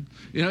upstanding man.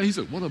 He's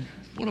like,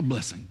 what a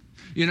blessing.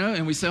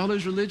 And we say all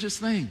those religious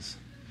things.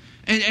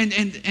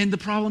 And the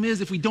problem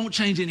is, if we don't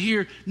change in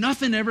here,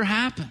 nothing ever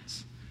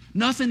happens.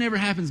 Nothing ever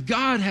happens.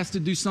 God has to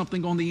do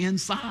something on the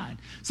inside.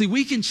 See,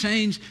 we can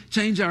change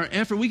our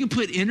effort. We can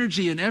put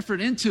energy and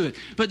effort into it.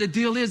 But the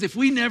deal is, if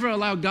we never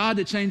allow God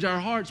to change our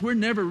hearts, we're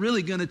never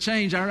really going to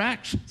change our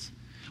actions.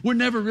 We're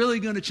never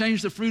really going to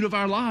change the fruit of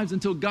our lives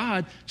until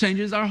God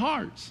changes our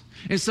hearts.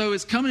 And so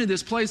it's coming to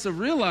this place of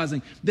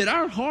realizing that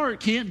our heart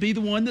can't be the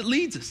one that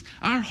leads us.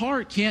 Our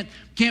heart can't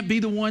be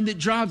the one that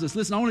drives us.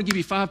 Listen, I want to give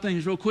you 5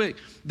 things real quick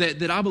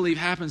that I believe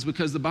happens,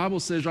 because the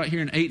Bible says right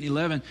here in 8 and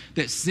 11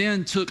 that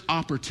sin took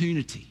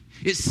opportunity.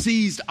 It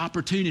seized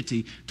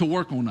opportunity to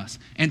work on us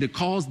and to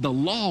cause the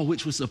law,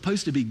 which was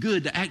supposed to be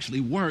good, to actually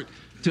work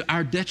to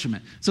our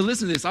detriment. So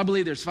listen to this. I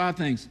believe there's 5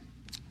 things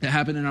that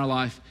happen in our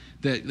life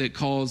that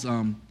cause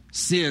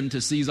sin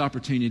to seize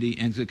opportunity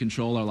and to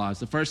control our lives.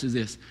 The first is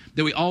this,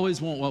 that we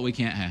always want what we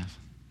can't have.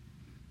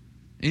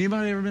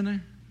 Anybody ever been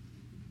there?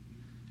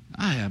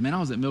 I have, man. I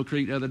was at Mill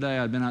Creek the other day.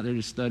 I'd been out there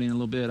just studying a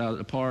little bit out at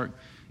the park,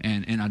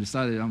 and I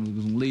decided I was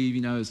going to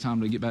leave. It's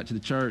time to get back to the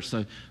church.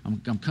 So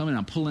I'm coming,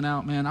 I'm pulling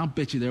out, man. I'll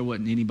bet you there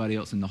wasn't anybody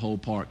else in the whole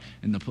park,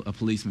 and a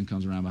policeman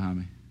comes around behind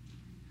me.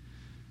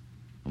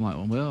 I'm like,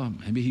 well,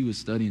 maybe he was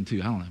studying too.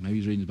 I don't know. Maybe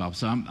he's reading his Bible.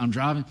 So I'm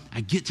driving.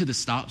 I get to the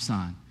stop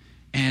sign.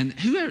 And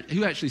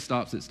who actually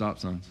stops at stop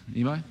signs?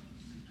 Anybody?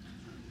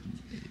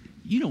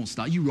 You don't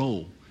stop. You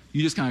roll.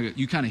 You just kind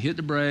of hit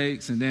the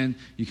brakes, and then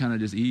you kind of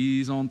just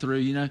ease on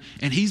through,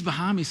 And he's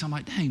behind me, so I'm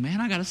like, dang, man,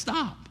 I got to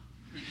stop.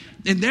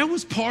 And there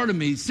was part of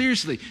me,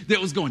 seriously, that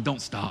was going,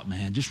 don't stop,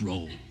 man. Just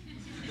roll.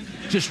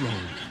 Just roll.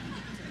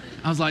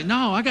 I was like,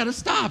 no, I got to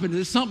stop. And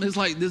there's something, it's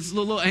like this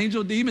little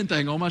angel demon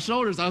thing on my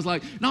shoulders. I was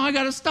like, no, I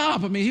got to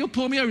stop. I mean, he'll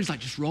pull me over. He's like,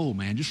 just roll,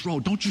 man, just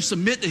roll. Don't you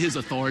submit to his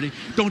authority.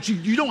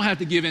 You don't have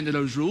to give in to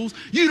those rules.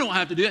 You don't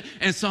have to do it.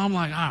 And so I'm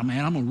like,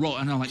 man, I'm going to roll.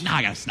 And I'm like, no,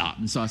 I got to stop.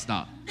 And so I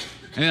stopped.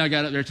 And then I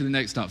got up there to the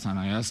next stop sign.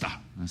 I got to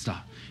stop. I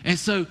stop. And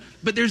so,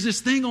 but there's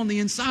this thing on the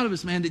inside of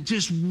us, man, that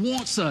just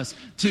wants us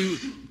to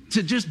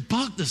just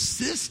buck the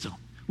system.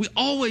 We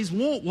always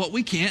want what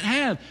we can't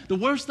have. The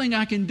worst thing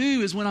I can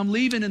do is when I'm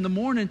leaving in the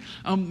morning,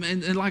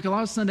 and like a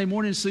lot of Sunday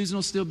mornings, Susan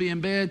will still be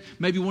in bed.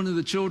 Maybe one of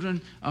the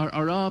children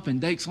are up, and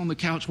Dake's on the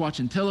couch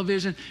watching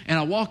television. And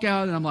I walk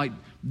out, and I'm like,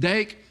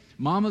 Dake,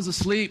 Mama's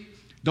asleep.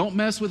 Don't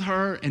mess with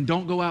her, and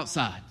don't go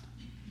outside.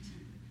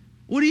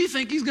 What do you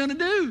think he's going to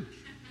do?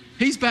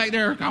 He's back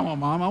there, come on,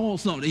 Mom, I want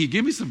something to eat.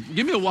 Give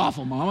me a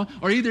waffle, Mama.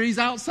 Or either he's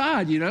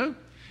outside,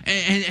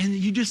 And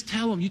you just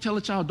tell them, you tell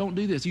a child, don't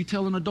do this. You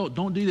tell an adult,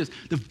 don't do this.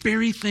 The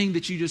very thing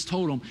that you just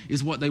told them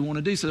is what they want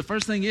to do. So the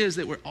first thing is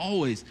that we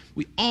always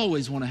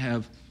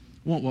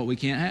want what we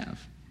can't have.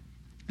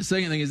 The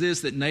second thing is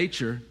this,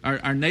 that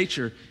our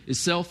nature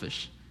is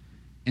selfish.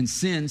 And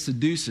sin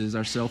seduces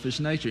our selfish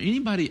nature.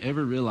 Anybody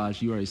ever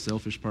realize you are a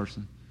selfish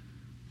person?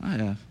 I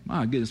have.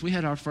 My goodness, we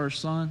had our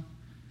first son.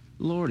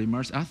 Lordy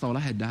mercy, I thought I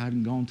had died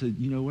and gone to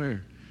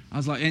where. I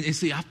was like, and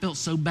see, I felt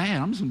so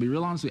bad. I'm just going to be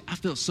real honest with you. I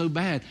felt so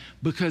bad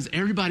because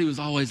everybody was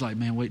always like,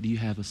 man, wait, do you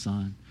have a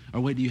son?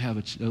 Or wait, do you have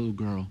a little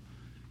girl?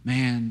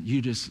 Man,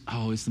 it's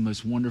the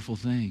most wonderful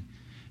thing.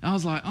 And I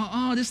was like,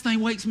 this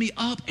thing wakes me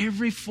up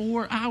every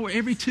 4 hours,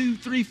 every 2,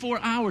 3, 4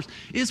 hours.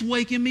 It's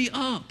waking me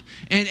up.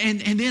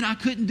 And then I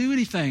couldn't do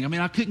anything. I mean,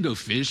 I couldn't go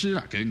fishing.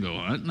 I couldn't go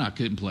hunting. I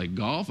couldn't play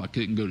golf. I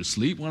couldn't go to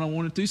sleep when I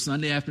wanted to.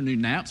 Sunday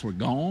afternoon naps were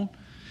gone.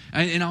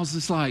 And I was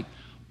just like,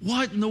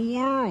 what in the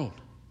world?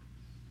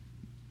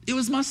 It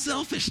was my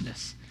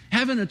selfishness.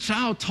 Having a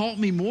child taught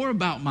me more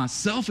about my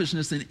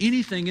selfishness than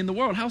anything in the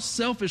world. How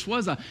selfish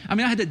was I? I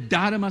mean, I had to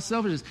die to my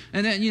selfishness.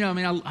 And then,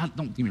 I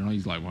don't get me wrong.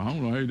 He's like, well, I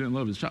don't know how he didn't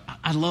love his child.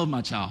 I love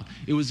my child.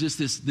 It was just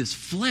this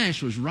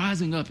flesh was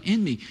rising up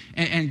in me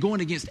and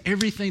going against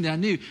everything that I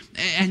knew.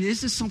 And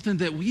this is something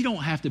that we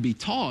don't have to be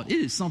taught. It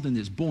is something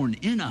that's born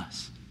in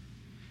us.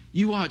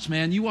 You watch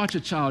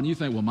a child and you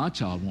think, well, my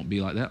child won't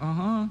be like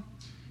that.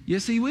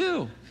 Yes, he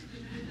will.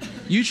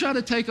 You try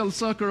to take a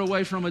sucker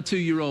away from a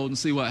 2-year-old and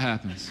see what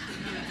happens.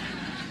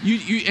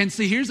 And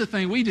see, here's the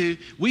thing we do.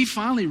 We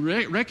finally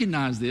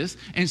recognize this.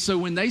 And so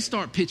when they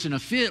start pitching a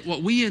fit,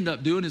 what we end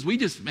up doing is we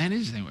just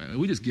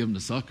give them the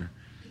sucker.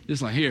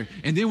 Just like, here.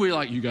 And then we're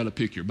like, you got to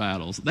pick your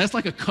battles. That's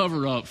like a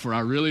cover up for I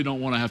really don't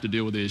want to have to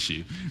deal with the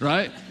issue,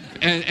 right?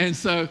 And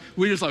so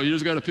we just like, you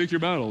just got to pick your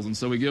battles. And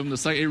so we give them the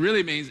second. It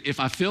really means if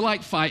I feel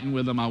like fighting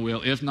with them, I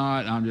will. If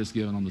not, I'm just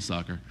giving them the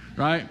sucker,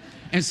 right?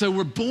 And so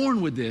we're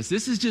born with this.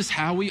 This is just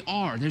how we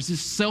are. There's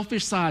this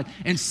selfish side.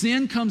 And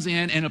sin comes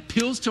in and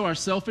appeals to our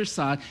selfish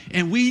side.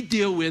 And we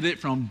deal with it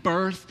from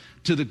birth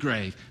to the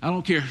grave. I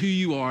don't care who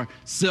you are.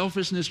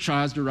 Selfishness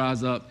tries to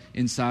rise up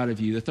inside of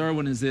you. The third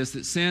one is this,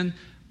 that sin,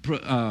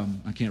 I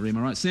can't read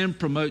my right. Sin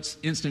promotes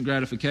instant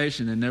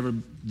gratification and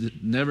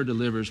never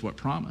delivers what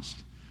promised.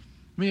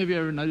 I mean, have you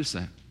ever noticed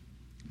that?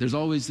 There's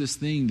always this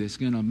thing that's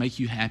going to make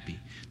you happy.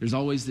 There's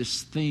always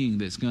this thing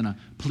that's going to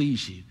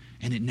please you,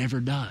 and it never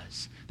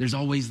does. There's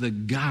always the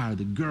guy or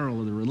the girl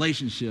or the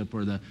relationship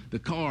or the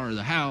car or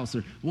the house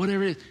or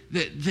whatever it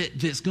is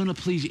that's going to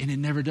please you, and it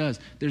never does.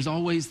 There's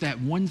always that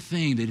one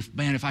thing that,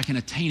 if I can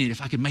attain it,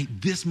 if I could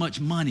make this much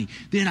money,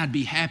 then I'd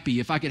be happy.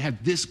 If I could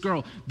have this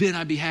girl, then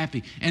I'd be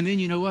happy. And then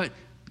you know what?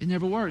 It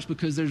never works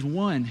because there's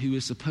one who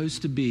is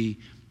supposed to be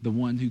the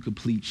one who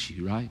completes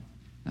you, right?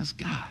 That's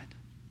God.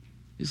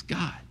 It's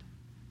God.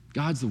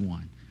 God's the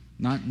one,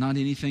 not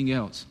anything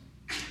else.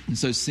 And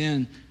so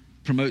sin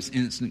promotes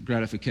instant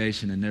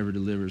gratification and never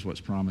delivers what's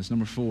promised.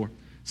 Number 4,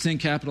 sin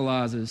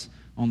capitalizes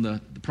on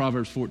the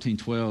Proverbs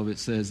 14:12. It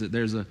says that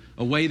there's a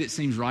way that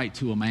seems right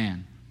to a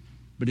man,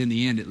 but in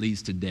the end it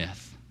leads to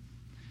death.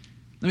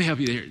 Let me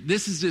help you there.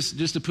 This is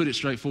just to put it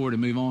straightforward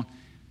and move on.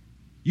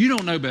 You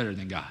don't know better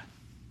than God.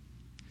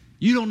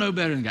 You don't know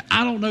better than God.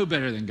 I don't know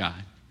better than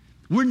God.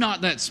 We're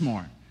not that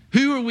smart.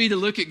 Who are we to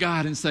look at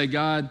God and say,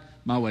 God,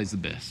 my way's the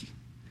best?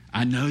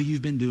 I know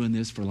you've been doing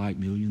this for like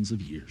millions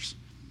of years.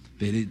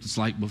 That it's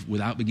like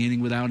without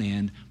beginning, without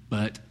end,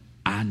 but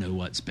I know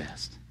what's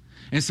best.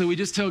 And so we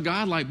just tell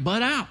God, like,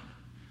 butt out.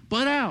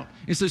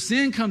 And so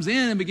sin comes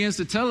in and begins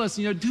to tell us,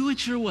 do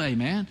it your way,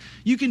 man.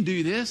 You can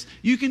do this.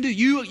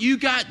 You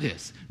got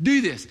this.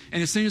 Do this.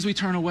 And as soon as we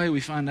turn away,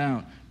 we find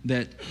out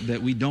that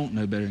we don't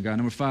know better than God.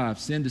 Number 5,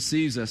 sin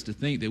deceives us to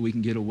think that we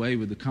can get away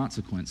with the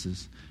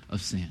consequences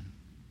of sin.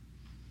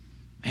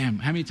 Man,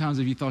 how many times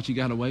have you thought you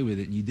got away with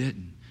it and you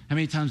didn't? How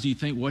many times do you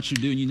think what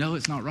you're doing,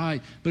 it's not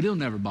right, but it'll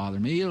never bother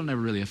me. It'll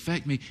never really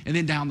affect me. And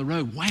then down the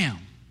road, wham,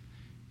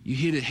 you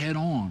hit it head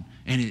on,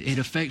 and it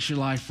affects your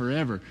life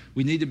forever.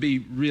 We need to be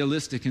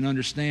realistic and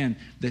understand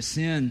that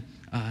sin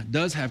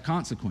does have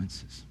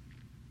consequences.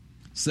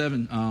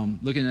 7,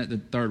 looking at the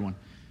third one,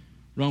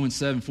 Romans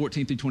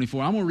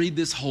 7:14-24. I'm going to read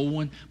this whole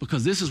one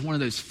because this is one of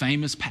those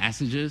famous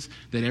passages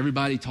that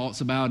everybody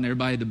talks about and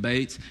everybody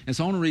debates. And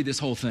so I want to read this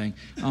whole thing.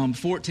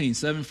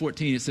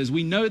 7:14, it says,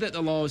 we know that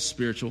the law is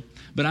spiritual,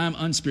 but I am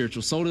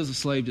unspiritual, sold as a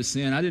slave to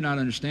sin. I do not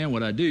understand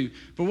what I do.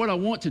 For what I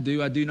want to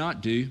do, I do not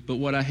do, but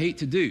what I hate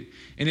to do.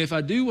 And if I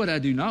do what I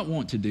do not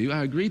want to do,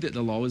 I agree that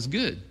the law is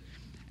good.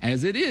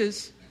 As it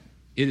is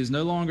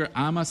no longer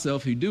I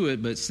myself who do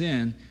it, but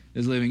sin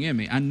is living in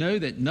me. I know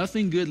that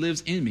nothing good lives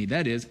in me,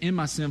 that is, in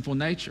my sinful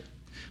nature.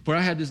 For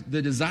I have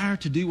the desire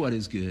to do what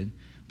is good,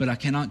 but I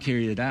cannot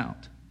carry it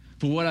out.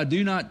 For what I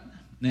do not,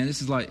 man,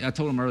 this is like, I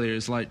told him earlier,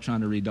 it's like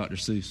trying to read Dr.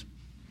 Seuss.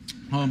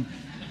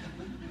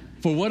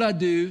 For what I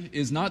do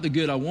is not the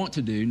good I want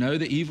to do. No,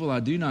 the evil I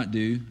do not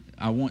do,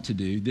 I want to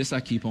do. This I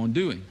keep on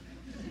doing.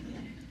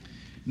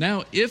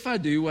 Now, if I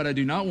do what I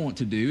do not want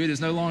to do, it is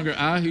no longer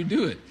I who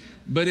do it,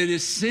 but it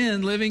is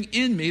sin living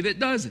in me that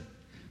does it.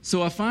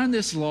 So I find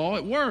this law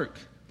at work.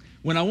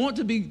 When I want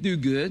to do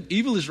good,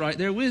 evil is right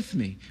there with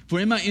me. For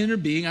in my inner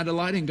being, I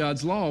delight in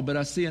God's law, but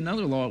I see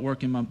another law at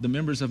work in the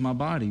members of my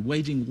body,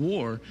 waging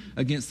war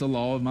against the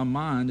law of my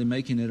mind and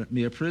making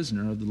me a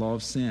prisoner of the law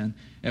of sin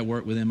at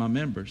work within my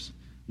members.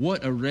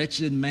 What a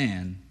wretched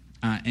man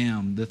I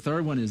am. The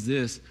third one is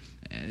this.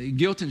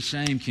 Guilt and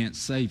shame can't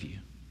save you.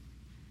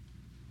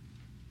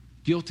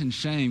 Guilt and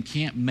shame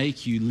can't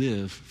make you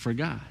live for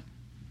God.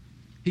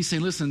 He's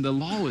saying, listen, the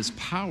law is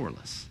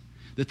powerless.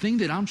 The thing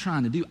that I'm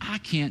trying to do, I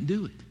can't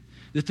do it.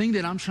 The thing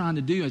that I'm trying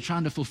to do and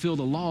trying to fulfill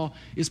the law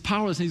is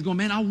powerless. And he's going,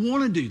 man, I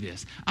want to do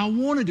this. I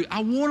want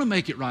to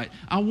make it right.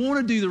 I want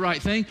to do the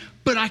right thing,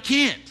 but I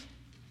can't.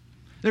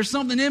 There's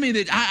something in me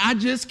that I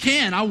just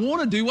can't. I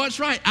want to do what's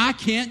right. I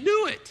can't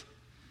do it.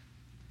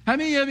 How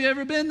many of you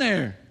ever been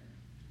there?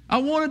 I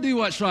want to do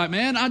what's right,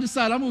 man. I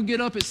decide I'm going to get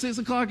up at 6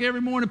 o'clock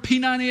every morning,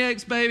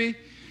 P90X, baby.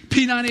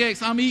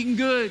 P90X, I'm eating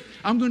good.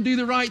 I'm going to do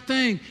the right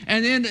thing.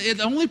 And then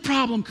the only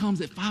problem comes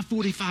at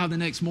 5:45 the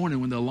next morning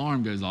when the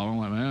alarm goes off. I'm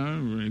like, man,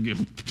 I'm going to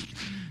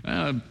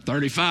give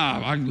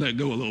 35. I can let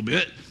go a little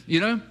bit,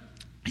 You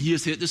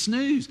just hit the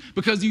snooze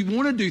because you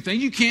want to do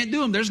things. You can't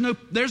do them.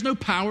 There's no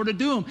power to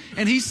do them.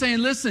 And he's saying,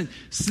 listen,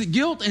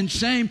 guilt and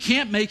shame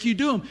can't make you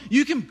do them.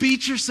 You can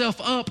beat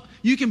yourself up.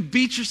 You can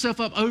beat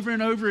yourself up over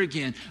and over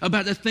again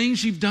about the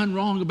things you've done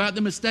wrong, about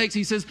the mistakes.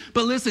 He says,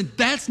 but listen,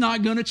 that's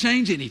not going to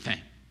change anything.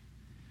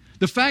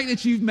 The fact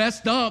that you've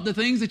messed up, the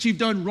things that you've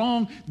done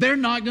wrong, they're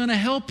not going to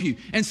help you.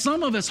 And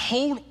some of us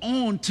hold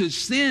on to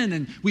sin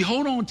and we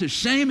hold on to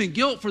shame and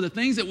guilt for the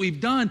things that we've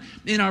done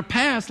in our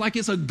past like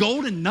it's a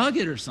golden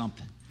nugget or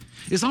something.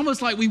 It's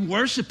almost like we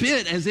worship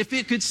it as if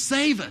it could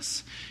save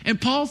us. And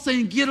Paul's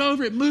saying, get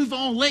over it, move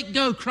on, let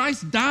go.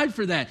 Christ died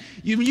for that.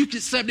 When you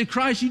accepted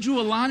Christ, you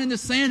drew a line in the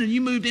sand and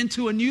you moved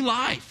into a new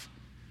life.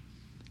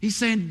 He's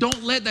saying,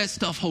 don't let that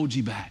stuff hold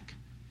you back.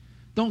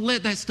 Don't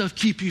let that stuff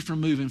keep you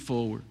from moving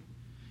forward.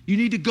 You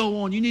need to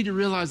go on. You need to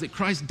realize that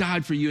Christ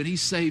died for you and he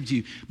saved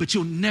you. But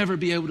you'll never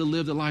be able to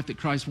live the life that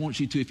Christ wants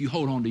you to if you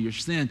hold on to your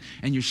sin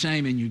and your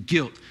shame and your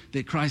guilt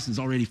that Christ has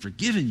already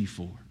forgiven you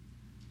for.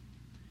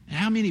 And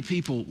how many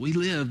people, we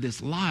live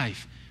this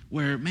life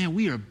where, man,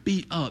 we are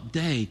beat up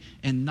day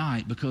and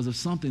night because of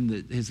something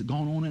that has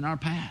gone on in our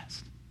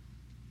past.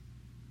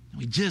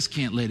 We just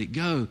can't let it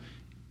go.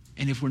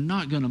 And if we're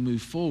not going to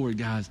move forward,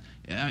 guys,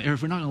 or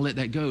if we're not going to let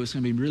that go, it's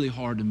going to be really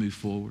hard to move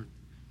forward.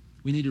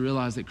 We need to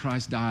realize that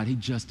Christ died. He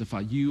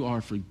justified. You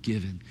are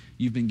forgiven.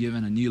 You've been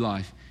given a new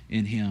life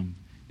in him.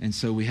 And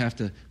so we have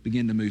to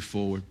begin to move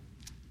forward.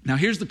 Now,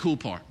 here's the cool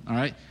part, all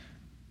right?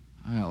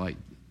 I got like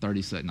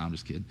 30 seconds. No, I'm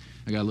just kidding.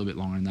 I got a little bit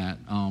longer than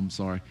that.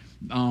 Sorry.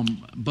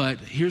 But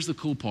here's the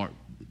cool part.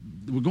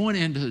 We're going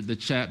into the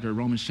chapter,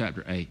 Romans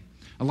chapter 8.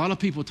 A lot of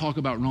people talk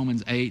about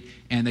Romans 8,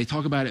 and they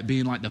talk about it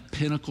being like the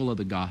pinnacle of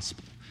the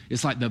gospel.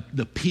 It's like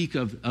the peak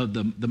of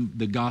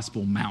the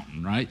gospel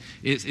mountain, right?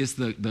 It's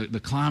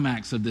the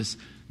climax of this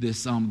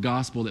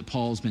gospel that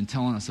Paul's been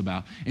telling us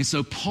about. And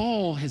so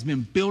Paul has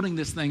been building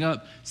this thing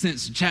up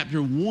since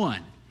chapter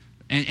 1.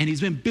 And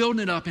he's been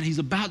building it up, and he's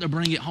about to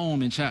bring it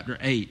home in chapter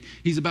 8.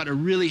 He's about to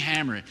really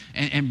hammer it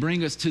and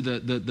bring us to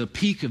the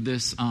peak of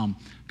this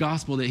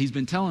gospel that he's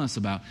been telling us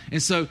about.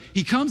 And so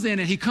he comes in,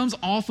 and he comes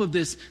off of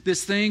this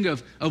thing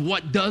of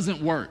what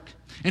doesn't work.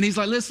 And he's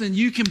like, listen,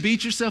 you can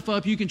beat yourself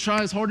up. You can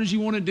try as hard as you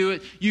want to do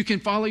it. You can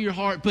follow your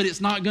heart, but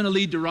it's not going to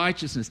lead to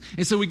righteousness.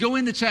 And so we go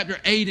into chapter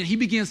 8, and he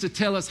begins to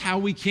tell us how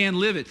we can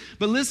live it.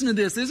 But listen to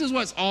this. This is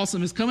what's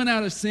awesome. It's coming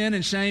out of sin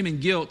and shame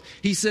and guilt.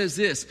 He says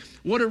this,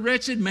 what a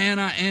wretched man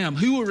I am.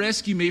 Who will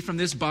rescue me from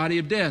this body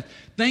of death?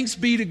 Thanks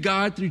be to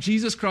God through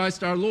Jesus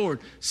Christ our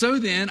Lord. So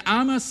then,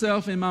 I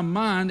myself in my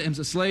mind am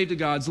a slave to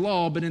God's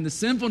law, but in the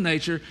sinful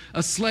nature,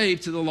 a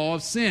slave to the law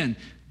of sin.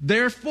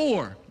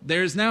 Therefore,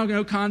 there is now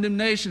no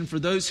condemnation for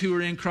those who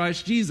are in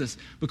Christ Jesus,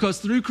 because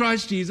through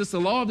Christ Jesus, the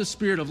law of the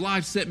Spirit of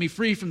life set me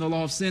free from the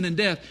law of sin and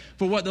death.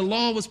 For what the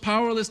law was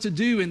powerless to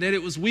do, in that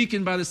it was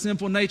weakened by the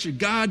sinful nature,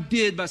 God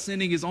did by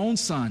sending his own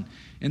Son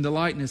in the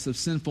likeness of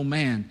sinful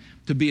man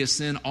to be a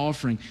sin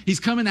offering.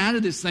 He's coming out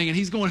of this thing and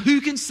he's going,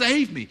 who can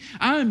save me?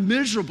 I am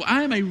miserable.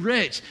 I am a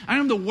wretch. I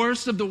am the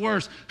worst of the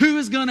worst. Who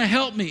is going to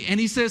help me? And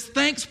he says,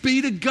 thanks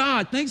be to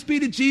God. Thanks be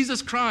to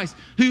Jesus Christ,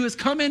 who has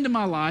come into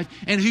my life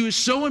and who is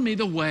showing me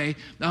the way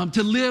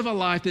to live a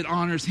life that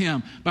honors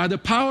him. By the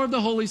power of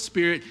the Holy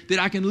Spirit, that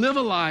I can live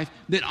a life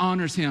that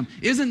honors him.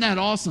 Isn't that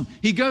awesome?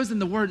 He goes in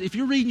the word. If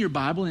you're reading your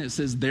Bible and it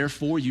says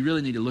therefore, you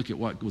really need to look at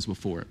what was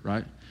before it,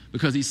 right?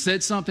 Because he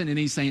said something and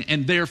he's saying,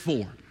 and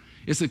therefore.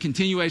 It's a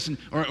continuation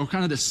or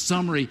kind of the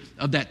summary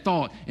of that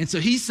thought. And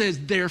so he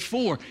says,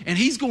 therefore, and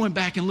he's going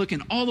back and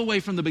looking all the way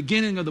from the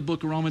beginning of the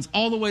book of Romans,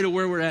 all the way to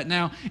where we're at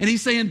now. And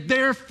he's saying,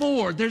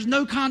 therefore, there's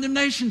no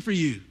condemnation for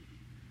you.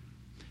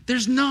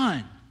 There's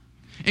none.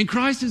 And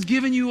Christ has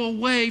given you a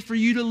way for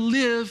you to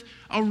live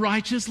a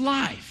righteous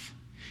life.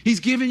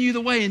 He's given you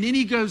the way. And then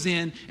he goes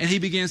in and he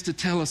begins to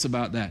tell us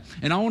about that.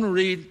 And I want to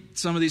read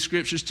some of these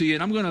scriptures to you.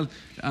 And I'm going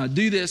to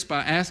do this by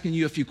asking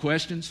you a few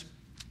questions.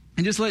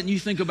 And just letting you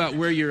think about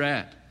where you're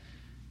at.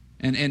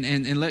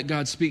 And let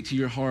God speak to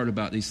your heart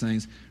about these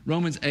things.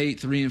 Romans 8,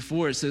 3 and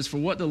 4, it says, for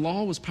what the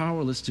law was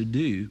powerless to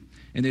do,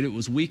 and that it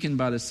was weakened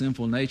by the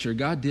sinful nature,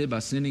 God did by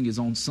sending his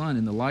own Son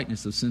in the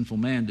likeness of sinful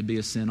man to be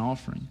a sin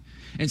offering.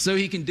 And so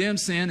he condemned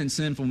sin and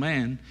sinful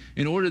man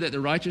in order that the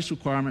righteous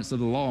requirements of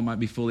the law might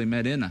be fully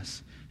met in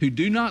us, who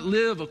do not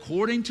live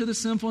according to the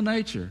sinful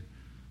nature,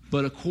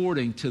 but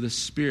according to the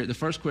Spirit. The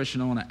first question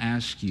I want to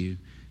ask you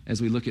as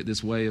we look at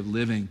this way of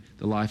living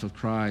the life of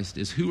Christ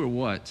is, who or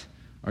what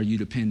are you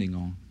depending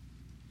on?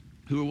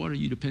 Who or what are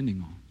you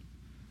depending on?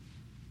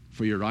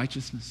 For your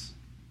righteousness?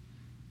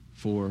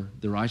 For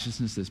the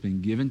righteousness that's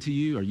been given to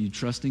you? Are you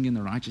trusting in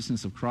the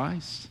righteousness of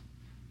Christ?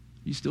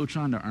 Are you still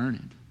trying to earn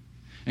it?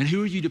 And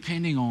who are you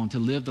depending on to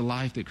live the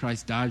life that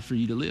Christ died for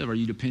you to live? Are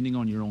you depending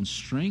on your own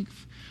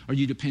strength? Are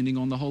you depending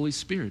on the Holy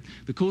Spirit?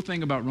 The cool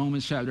thing about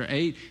Romans chapter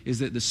 8 is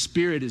that the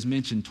Spirit is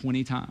mentioned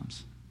 20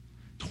 times.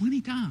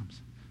 20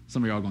 times.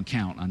 Some of y'all are going to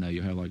count. I know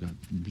you have like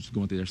just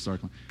going through there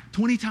circling.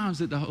 20 times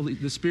that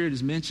the Spirit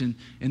is mentioned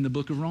in the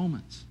book of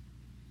Romans.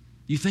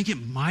 You think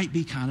it might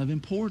be kind of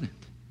important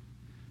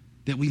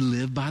that we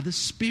live by the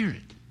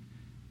Spirit.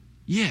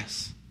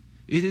 Yes,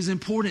 it is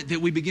important that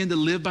we begin to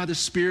live by the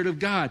Spirit of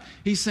God.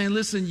 He's saying,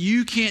 listen,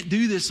 you can't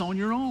do this on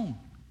your own.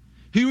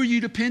 Who are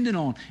you dependent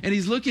on? And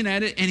he's looking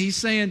at it and he's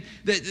saying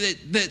that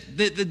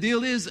the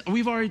deal is,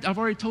 I've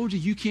already told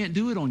you can't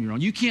do it on your own.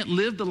 You can't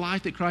live the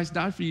life that Christ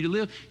died for you to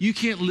live. You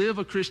can't live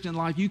a Christian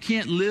life. You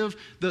can't live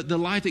the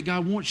life that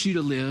God wants you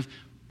to live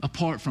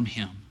apart from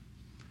him.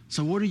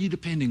 So what are you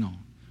depending on?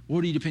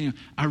 What are you depending on?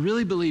 I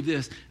really believe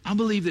this. I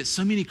believe that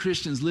so many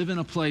Christians live in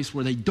a place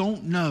where they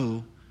don't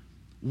know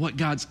what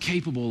God's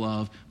capable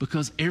of,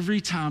 because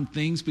every time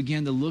things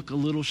begin to look a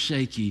little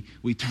shaky,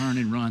 we turn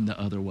and run the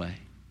other way.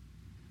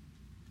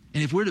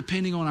 And if we're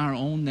depending on our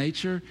own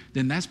nature,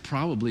 then that's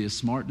probably a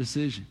smart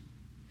decision.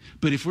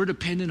 But if we're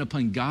dependent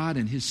upon God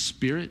and His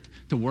Spirit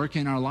to work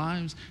in our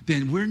lives,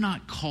 then we're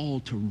not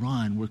called to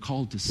run, we're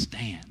called to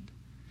stand.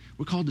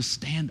 We're called to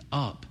stand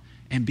up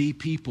and be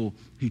people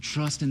who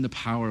trust in the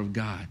power of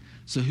God.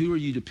 So who are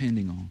you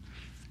depending on?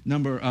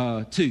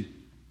 Number 2,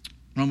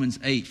 Romans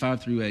 8,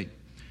 5 through 8.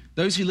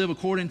 Those who live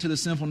according to the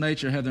sinful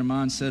nature have their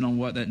mind set on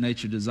what that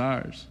nature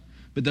desires.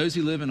 But those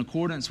who live in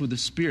accordance with the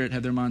Spirit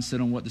have their mind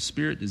set on what the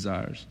Spirit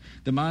desires.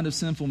 The mind of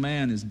sinful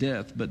man is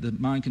death, but the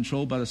mind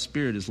controlled by the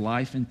Spirit is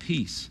life and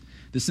peace.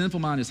 The sinful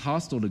mind is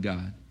hostile to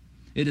God.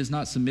 It does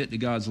not submit to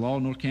God's law,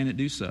 nor can it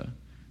do so.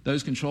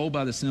 Those controlled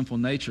by the sinful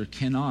nature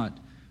cannot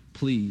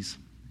please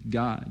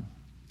God.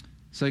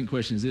 Second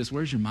question is this: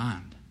 where's your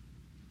mind?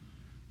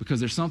 Because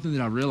there's something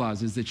that I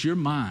realize is that your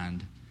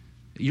mind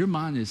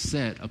is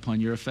set upon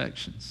your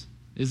affections,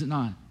 is it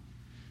not?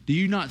 Do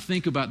you not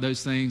think about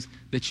those things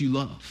that you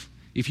love?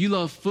 If you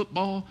love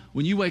football,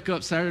 when you wake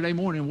up Saturday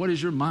morning, what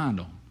is your mind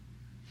on?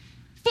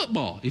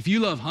 Football. If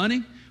you love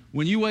hunting,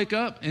 when you wake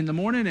up in the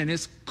morning and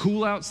it's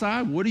cool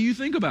outside, what do you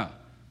think about?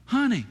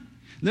 Hunting.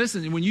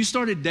 Listen, when you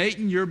started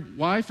dating your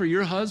wife or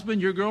your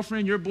husband, your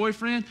girlfriend, your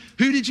boyfriend,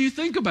 who did you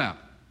think about?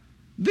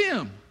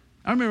 Them.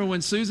 I remember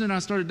when Susan and I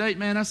started dating,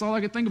 man, that's all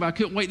I could think about. I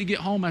couldn't wait to get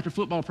home after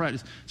football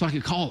practice so I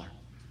could call her.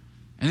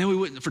 And then we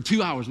wouldn't, for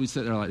 2 hours, we'd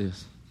sit there like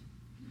this.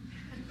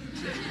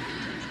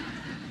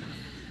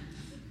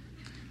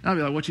 I'd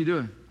be like, what you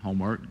doing?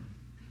 Homework.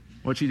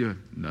 What you doing?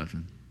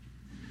 Nothing.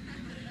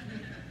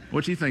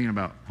 What you thinking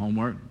about?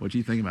 Homework. What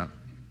you thinking about?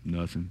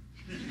 Nothing.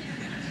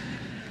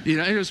 You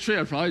know, it was true.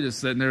 I was probably just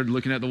sitting there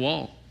looking at the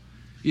wall.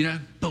 You know,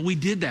 but we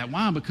did that.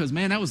 Why? Because,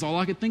 man, that was all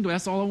I could think of.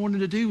 That's all I wanted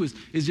to do was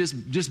just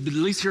at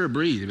least hear her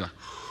breathe. Be like,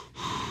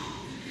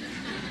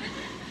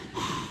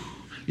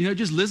 you know,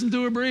 just listen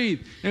to her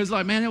breathe. It was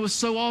like, man, it was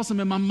so awesome.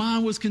 And my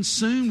mind was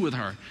consumed with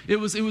her. It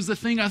was the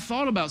thing I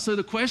thought about. So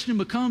the question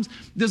becomes,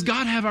 does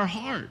God have our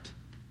heart?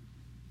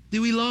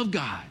 Do we love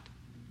God?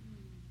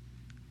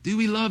 Do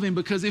we love Him?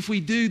 Because if we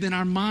do, then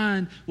our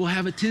mind will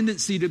have a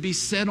tendency to be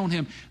set on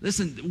Him.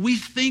 Listen, we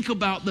think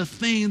about the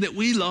thing that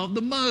we love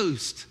the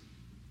most.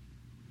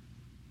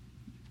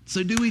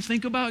 So do we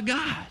think about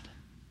God?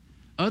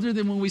 Other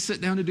than when we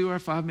sit down to do our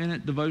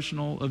 5-minute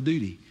devotional of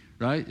duty,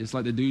 right? It's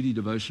like the duty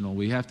devotional.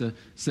 We have to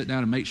sit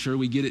down and make sure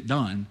we get it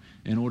done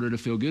in order to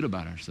feel good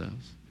about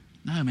ourselves.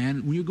 No,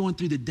 man, when you're going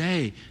through the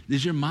day,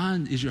 is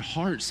your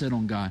heart set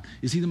on God?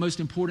 Is He the most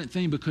important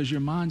thing? Because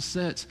your mind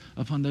sets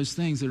upon those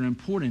things that are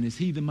important. Is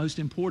He the most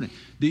important?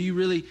 Do you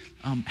really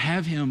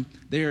have Him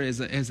there as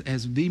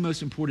the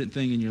most important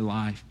thing in your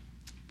life?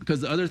 Because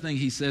the other thing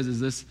He says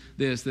is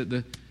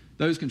that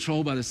those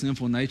controlled by the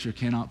sinful nature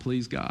cannot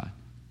please God.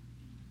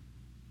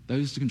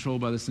 Those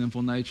controlled by the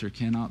sinful nature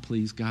cannot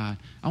please God.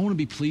 I want to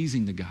be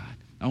pleasing to God.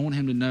 I want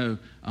Him to know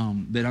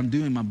that I'm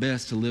doing my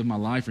best to live my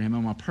life for Him.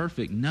 Am I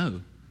perfect?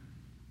 No.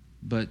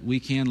 But we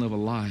can live a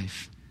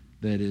life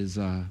that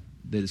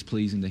is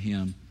pleasing to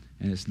Him,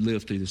 and it's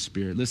lived through the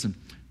Spirit. Listen,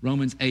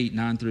 Romans 8,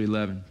 9 through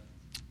 11.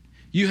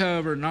 You,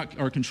 however,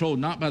 are controlled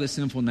not by the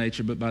sinful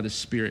nature, but by the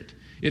Spirit,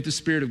 if the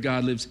Spirit of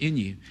God lives in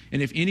you.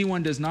 And if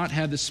anyone does not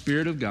have the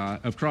Spirit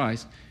of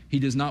Christ, he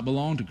does not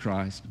belong to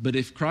Christ. But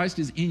if Christ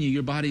is in you,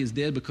 your body is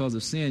dead because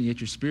of sin, yet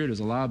your spirit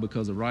is alive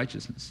because of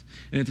righteousness.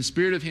 And if the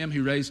Spirit of Him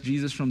who raised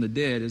Jesus from the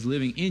dead is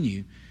living in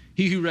you,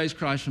 He who raised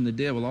Christ from the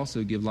dead will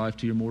also give life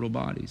to your mortal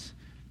bodies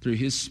through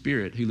His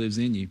Spirit who lives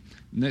in you.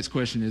 The next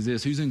question is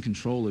this: who's in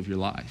control of your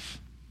life?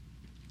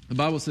 The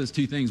Bible says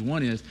 2 things.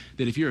 One is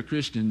that if you're a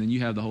Christian, then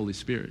you have the Holy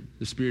Spirit.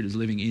 The Spirit is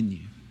living in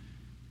you.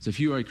 So if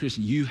you are a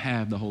Christian, you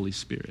have the Holy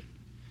Spirit.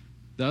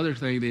 The other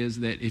thing is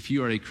that if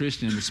you are a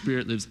Christian and the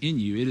Spirit lives in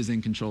you, it is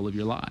in control of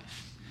your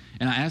life.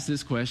 And I ask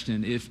this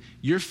question: if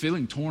you're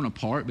feeling torn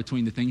apart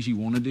between the things you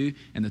want to do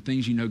and the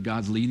things you know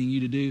God's leading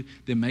you to do,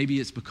 then maybe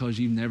it's because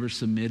you've never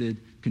submitted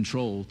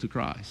control to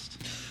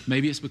Christ.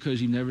 Maybe it's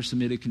because you've never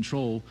submitted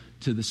control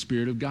to the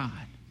Spirit of God.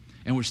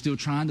 And we're still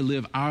trying to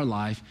live our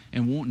life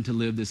and wanting to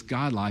live this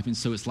God life, and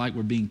so it's like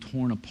we're being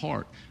torn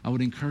apart. I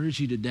would encourage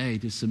you today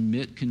to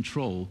submit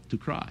control to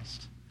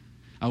Christ.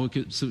 I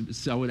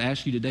would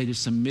ask you today to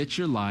submit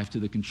your life to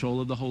the control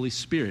of the Holy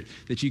Spirit,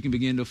 that you can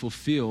begin to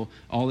fulfill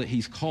all that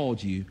He's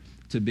called you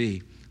to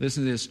be.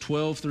 Listen to this,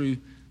 12 through,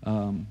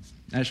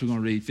 actually we're going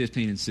to read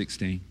 15 and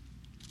 16.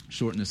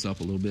 Shorten this up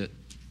a little bit.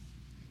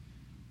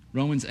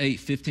 Romans 8,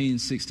 15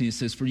 and 16, it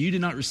says, "For you did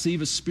not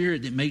receive a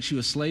spirit that makes you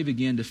a slave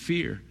again to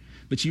fear,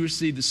 but you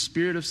received the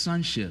Spirit of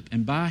sonship,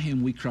 and by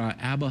Him we cry,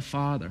 Abba,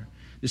 Father.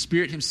 The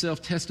Spirit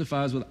Himself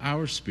testifies with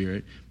our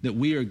spirit that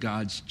we are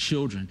God's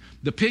children."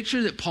 The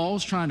picture that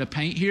Paul's trying to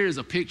paint here is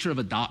a picture of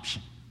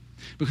adoption.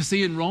 Because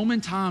see, in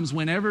Roman times,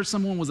 whenever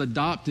someone was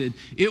adopted,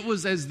 it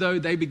was as though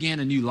they began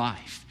a new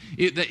life.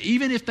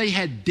 Even if they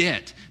had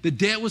debt, the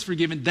debt was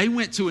forgiven. They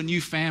went to a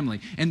new family,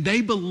 and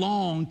they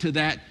belonged to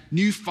that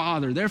new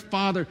father. Their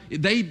father,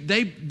 they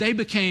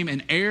became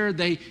an heir.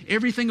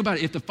 Everything about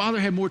it. If the father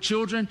had more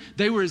children,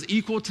 they were as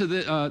equal to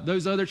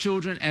those other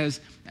children as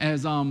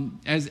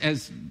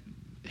the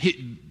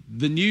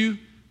new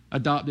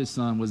adopted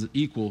son was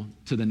equal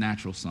to the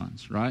natural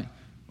sons, right,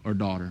 or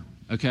daughter.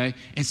 Okay,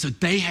 and so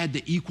they had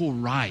the equal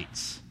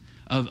rights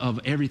of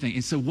everything.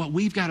 And so what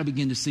we've got to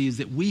begin to see is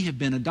that we have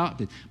been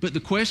adopted. But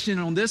the question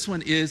on this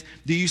one is,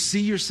 do you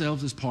see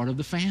yourselves as part of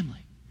the family?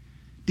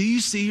 Do you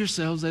see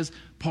yourselves as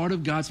part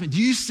of God's family?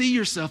 Do you see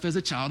yourself as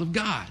a child of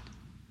God?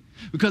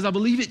 Because I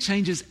believe it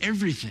changes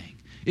everything.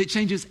 It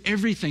changes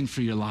everything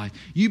for your life.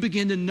 You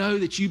begin to know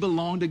that you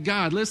belong to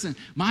God. Listen,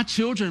 my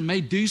children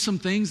may do some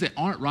things that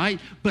aren't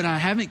right, but I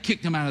haven't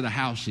kicked them out of the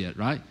house yet,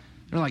 right?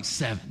 They're like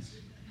 7.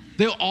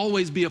 They'll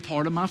always be a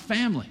part of my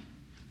family.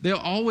 They'll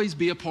always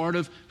be a part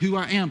of who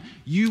I am.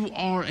 You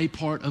are a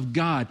part of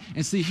God.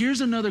 And see,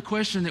 here's another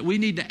question that we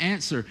need to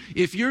answer.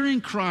 If you're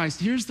in Christ,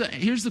 here's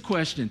the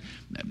question.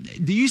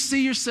 Do you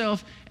see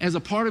yourself as a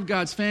part of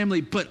God's family,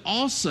 but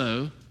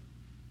also,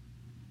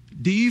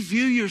 do you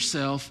view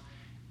yourself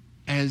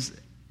as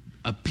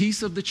a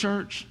piece of the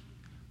church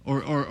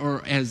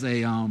or as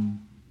a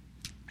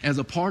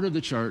part of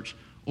the church,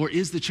 or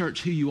is the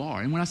church who you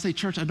are? And when I say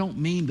church, I don't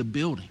mean the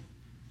building.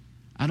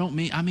 I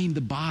mean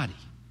the body.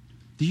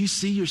 Do you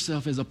see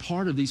yourself as a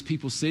part of these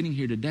people sitting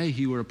here today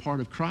who are a part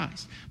of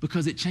Christ?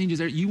 Because it changes.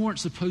 You weren't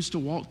supposed to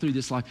walk through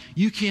this life.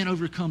 You can't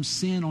overcome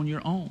sin on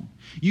your own.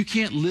 You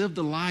can't live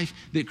the life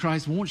that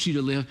Christ wants you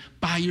to live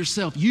by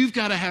yourself. You've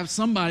got to have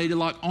somebody to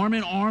lock arm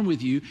in arm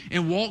with you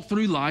and walk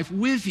through life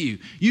with you.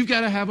 You've got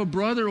to have a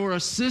brother or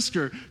a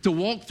sister to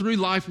walk through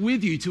life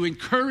with you, to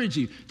encourage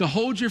you, to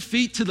hold your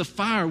feet to the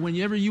fire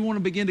whenever you want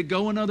to begin to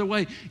go another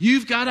way.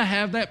 You've got to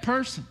have that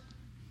person.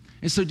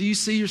 And so do you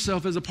see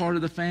yourself as a part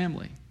of the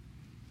family?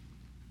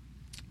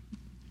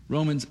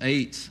 Romans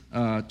 8,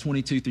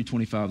 22 through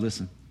 25.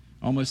 Listen,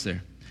 almost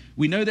there.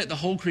 We know that the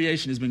whole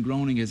creation has been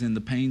groaning as in the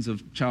pains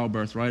of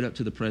childbirth right up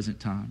to the present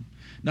time.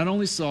 Not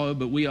only so,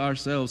 but we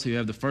ourselves who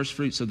have the first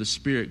fruits of the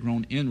Spirit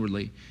groan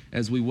inwardly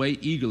as we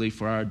wait eagerly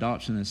for our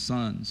adoption as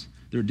sons,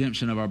 the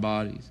redemption of our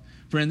bodies.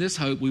 For in this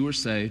hope we were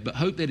saved, but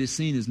hope that is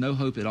seen is no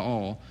hope at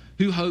all.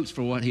 Who hopes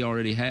for what he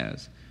already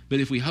has? But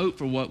if we hope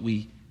for what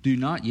we do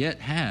not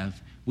yet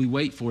have, we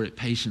wait for it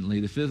patiently.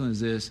 The fifth one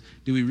is this: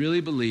 do we really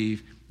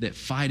believe that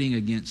fighting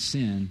against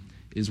sin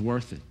is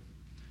worth it?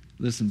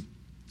 Listen,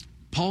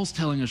 Paul's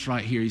telling us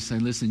right here, he's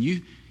saying, listen,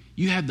 you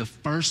have the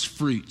first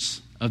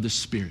fruits of the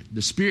Spirit.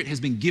 The Spirit has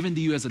been given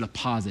to you as a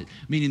deposit,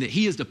 meaning that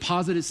he has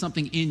deposited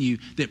something in you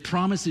that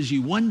promises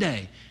you one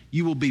day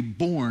you will be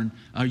born,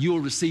 or you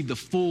will receive the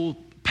full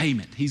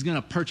payment. He's going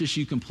to purchase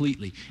you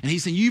completely. And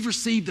he's saying, you've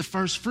received the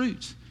first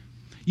fruits.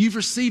 You've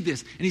received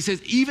this. And he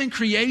says, even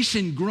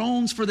creation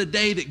groans for the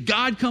day that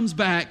God comes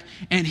back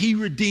and he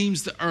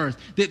redeems the earth.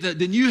 That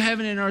the new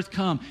heaven and earth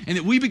come, and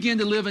that we begin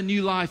to live a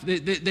new life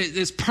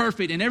that's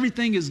perfect and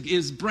everything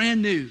is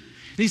brand new.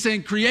 And he's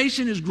saying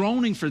creation is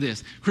groaning for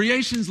this.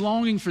 Creation's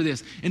longing for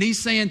this. And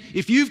he's saying,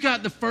 if you've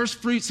got the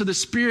first fruits of the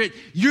Spirit,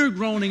 you're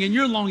groaning and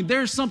you're longing.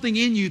 There's something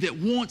in you that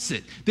wants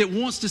it, that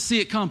wants to see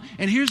it come.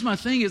 And here's my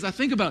thing is, I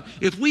think about,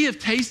 if we have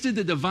tasted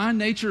the divine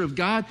nature of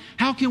God,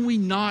 how can we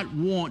not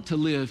want to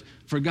live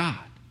for God?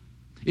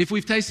 If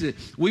we've tasted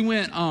it. We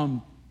went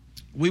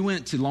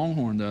to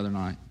Longhorn the other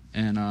night,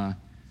 and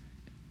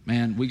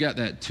man, we got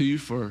that 2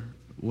 for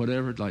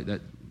whatever, like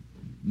that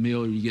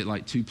meal. You get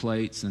like 2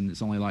 plates, and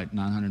it's only like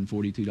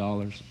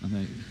 $942. I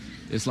think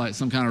it's like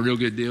some kind of real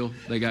good deal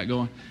they got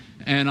going.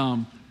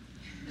 And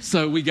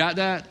so we got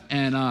that,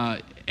 and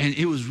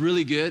it was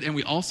really good. And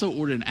we also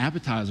ordered an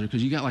appetizer,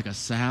 because you got like a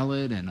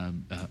salad and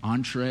an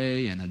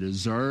entree and a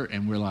dessert.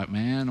 And we're like,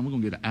 man, I'm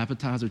going to get an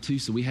appetizer too.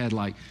 So we had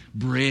like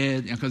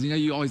bread, because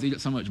you always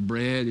eat so much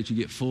bread that you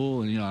get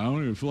full, and I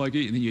don't even feel like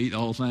eating, and then you eat the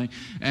whole thing.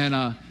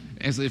 And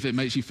as if it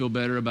makes you feel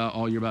better about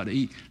all you're about to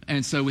eat.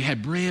 And so we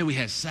had bread, we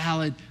had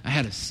salad, I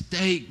had a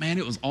steak, man,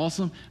 it was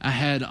awesome. I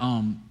had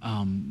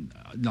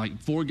like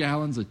 4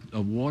 gallons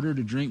of water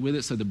to drink with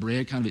it, so the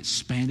bread kind of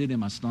expanded in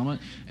my stomach.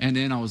 And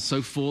then I was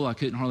so full I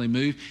couldn't hardly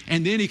move.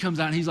 And then he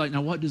comes out and he's like,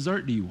 now what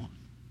dessert do you want?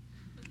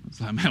 I was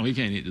like, man, we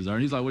can't eat dessert.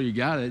 He's like, well, you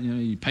got it.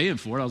 You're paying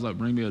for it. I was like,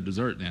 bring me a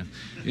dessert then.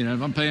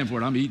 If I'm paying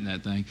for it, I'm eating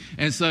that thing.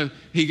 And so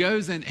he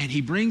goes and he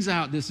brings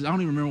out this, I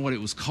don't even remember what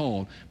it was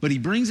called, but he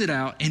brings it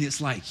out, and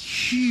it's like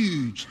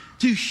 2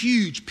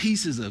 huge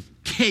pieces of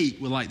cake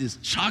with like this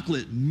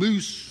chocolate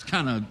mousse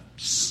kind of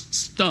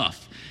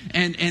stuff.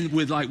 And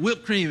with like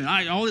whipped cream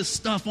and all this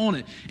stuff on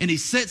it. And he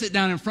sets it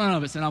down in front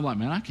of us, and I'm like,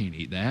 man, I can't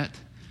eat that.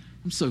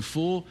 I'm so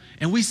full.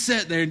 And we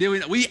sat there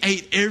and we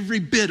ate every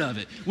bit of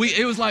it.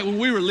 It was like when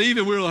we were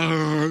leaving, we were like,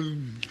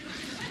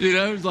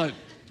 it was like,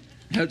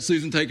 Had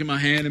Susan taking my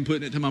hand and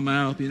putting it to my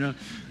mouth,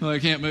 well, I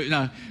can't move.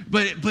 No,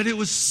 but it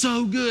was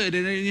so good,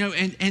 and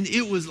and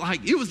it was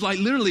like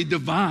literally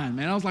divine,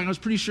 man. I was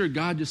pretty sure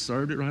God just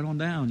served it right on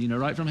down,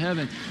 right from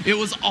heaven. It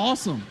was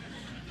awesome,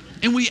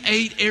 and we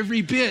ate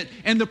every bit.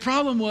 And the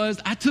problem was,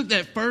 I took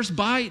that first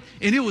bite,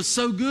 and it was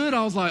so good.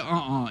 I was like,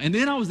 And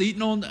then I was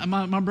eating on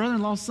my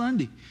brother-in-law's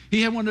Sunday.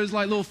 He had one of those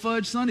little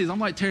fudge Sundays.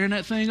 I'm tearing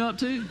that thing up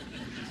too.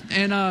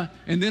 And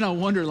then I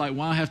wonder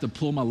why I have to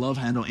pull my love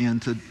handle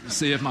in to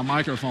see if my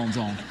microphone's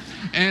on.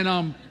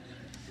 And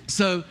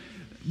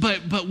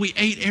but we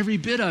ate every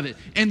bit of it.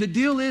 And the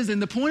deal is,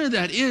 and the point of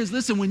that is,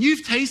 listen, when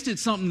you've tasted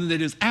something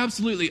that is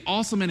absolutely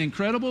awesome and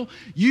incredible,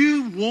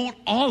 you want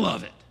all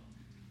of it.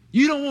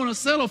 You don't want to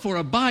settle for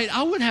a bite.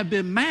 I would have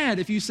been mad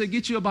if you said,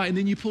 get you a bite, and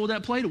then you pulled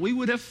that plate. We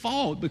would have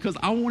fought because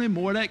I wanted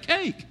more of that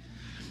cake.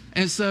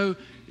 And so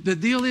the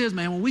deal is,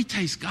 man, when we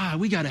taste God,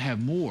 we got to have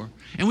more.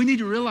 And we need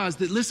to realize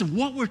that, listen,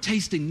 what we're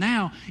tasting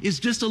now is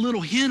just a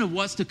little hint of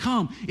what's to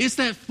come. It's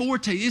that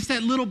foretaste. It's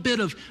that little bit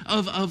of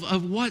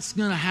what's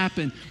going to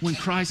happen when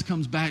Christ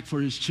comes back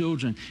for his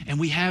children. And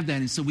we have that.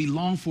 And so we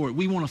long for it.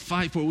 We want to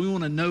fight for it. We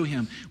want to know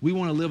him. We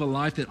want to live a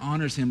life that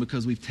honors him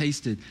because we've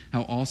tasted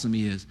how awesome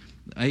he is.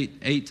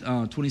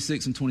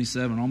 26 and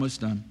 27,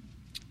 almost done.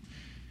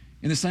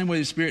 In the same way,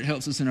 the Spirit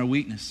helps us in our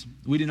weakness.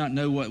 We do not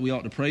know what we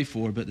ought to pray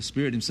for, but the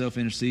Spirit himself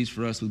intercedes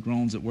for us with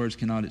groans that words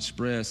cannot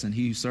express. And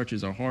he who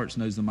searches our hearts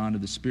knows the mind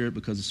of the Spirit,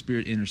 because the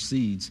Spirit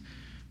intercedes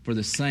for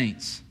the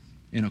saints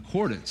in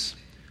accordance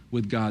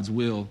with God's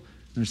will.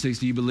 Number 6,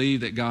 do you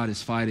believe that God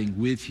is fighting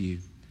with you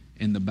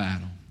in the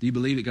battle? Do you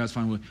believe that God's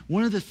fighting with you?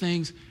 One of the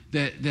things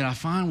that I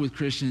find with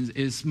Christians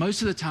is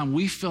most of the time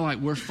we feel like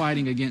we're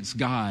fighting against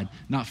God,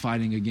 not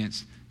fighting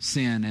against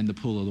sin and the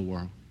pull of the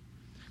world.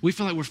 We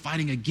feel like we're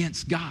fighting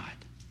against God.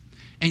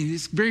 And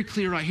it's very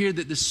clear right here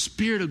that the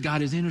Spirit of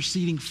God is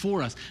interceding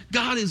for us.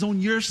 God is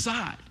on your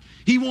side.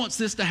 He wants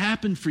this to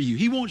happen for you.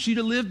 He wants you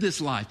to live this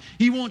life.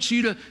 He wants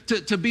you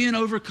to be an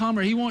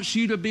overcomer. He wants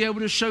you to be able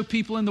to show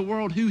people in the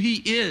world who he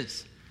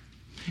is.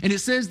 And it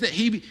says that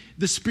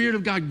the Spirit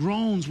of God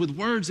groans with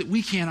words that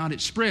we cannot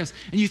express.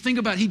 And you think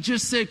about it, he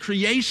just said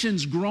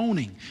creation's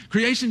groaning.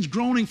 Creation's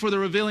groaning for the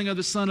revealing of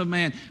the Son of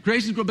Man.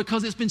 Creation's groaning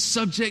because it's been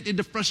subjected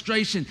to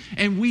frustration.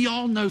 And we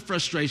all know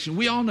frustration.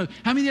 We all know.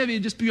 How many of you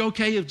would just be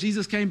okay if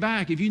Jesus came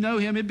back? If you know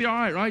him, it'd be all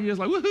right, right? You're just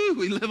like, woohoo,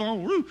 we live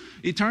on, woo,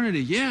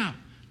 eternity. Yeah.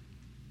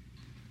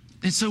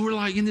 And so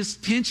we're in this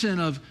tension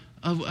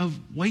of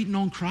waiting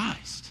on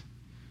Christ.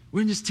 We're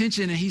in this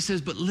tension, and he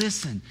says, but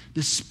listen,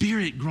 the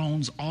Spirit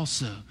groans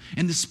also.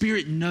 And the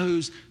Spirit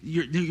knows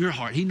your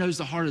heart. He knows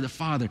the heart of the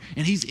Father,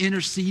 and he's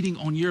interceding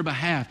on your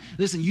behalf.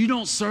 Listen, you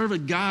don't serve a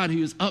God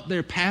who is up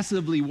there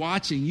passively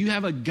watching. You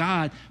have a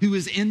God who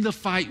is in the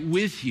fight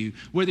with you.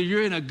 Whether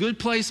you're in a good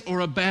place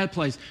or a bad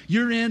place,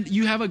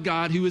 you have a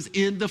God who is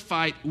in the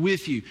fight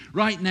with you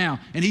right now,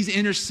 and he's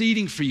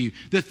interceding for you.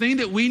 The thing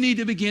that we need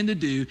to begin to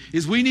do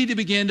is we need to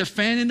begin to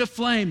fan into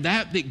flame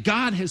that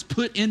God has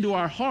put into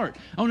our heart.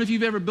 I don't know if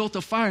you've ever built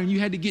a fire and you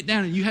had to get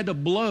down and you had to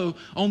blow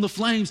on the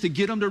flames to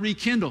get them to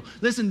rekindle.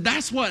 Listen,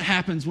 that's what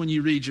happens when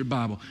you read your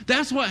Bible.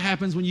 That's what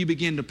happens when you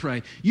begin to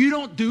pray. You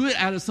don't do it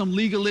out of some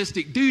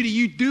legalistic duty.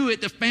 You do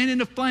it to fan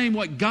into flame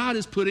what God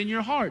has put in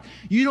your heart.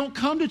 You don't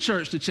come to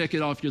church to check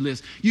it off your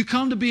list. You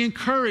come to be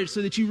encouraged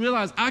so that you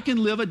realize I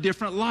can live a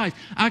different life.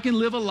 I can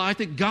live a life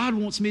that God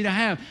wants me to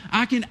have.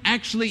 I can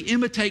actually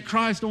imitate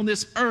Christ on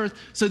this earth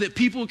so that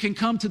people can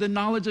come to the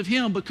knowledge of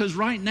him, because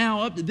right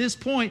now, up to this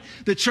point,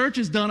 the church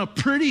has done a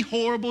pretty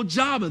horrible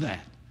job of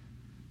that.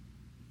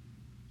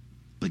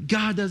 But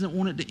God doesn't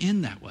want it to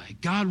end that way.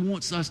 God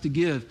wants us to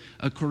give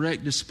a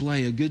correct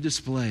display, a good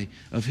display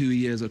of who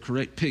he is, a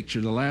correct picture.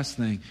 The last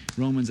thing,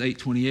 Romans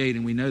 8:28,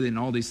 and we know that in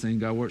all these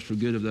things God works for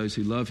good of those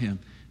who love him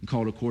and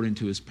called according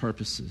to his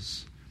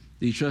purposes.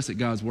 Do you trust that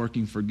God's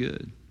working for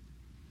good?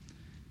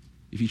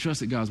 If you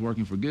trust that God's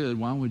working for good,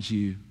 why would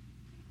you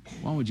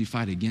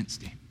fight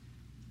against him?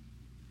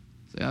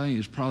 So I think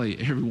there's probably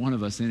every one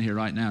of us in here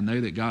right now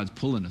know that God's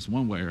pulling us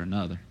one way or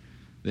another.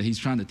 That he's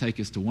trying to take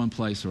us to one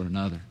place or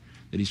another.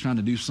 That he's trying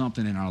to do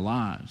something in our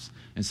lives.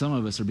 And some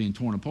of us are being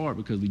torn apart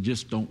because we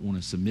just don't want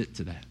to submit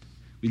to that.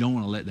 We don't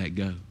want to let that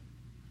go.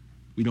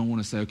 We don't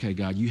want to say, okay,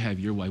 God, you have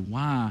your way.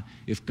 Why,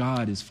 if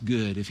God is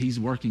good, if he's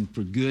working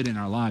for good in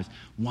our lives,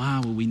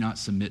 why will we not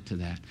submit to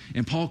that?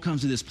 And Paul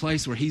comes to this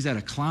place where he's at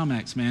a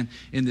climax, man,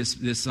 in this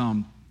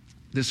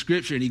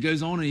scripture, and he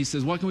goes on and he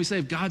says, what can we say?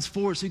 If God's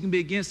for us, who can be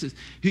against us?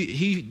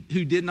 He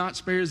who did not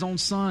spare his own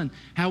son,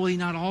 how will he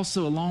not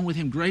also, along with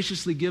him,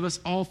 graciously give us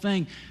all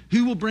things?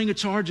 Who will bring a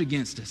charge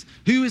against us?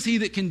 Who is he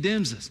that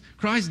condemns us?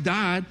 Christ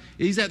died.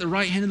 He's at the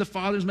right hand of the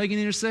Father, is making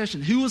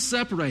intercession. Who will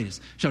separate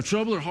us? Shall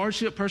trouble or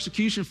hardship,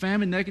 persecution,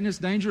 famine, nakedness,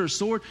 danger, or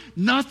sword?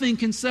 Nothing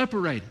can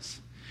separate us.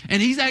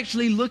 And he's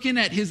actually looking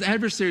at his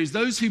adversaries,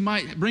 those who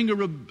might bring a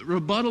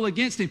rebuttal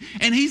against him,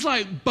 and he's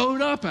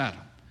bowed up at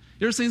them.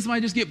 You ever seen somebody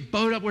just get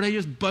bowed up where they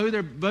just bow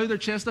their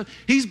chest up?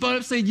 He's bowed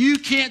up saying, you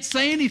can't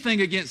say anything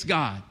against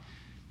God.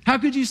 How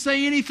could you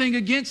say anything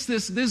against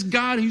this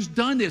God who's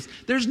done this?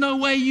 There's no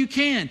way you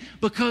can,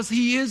 because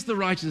he is the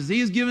righteousness.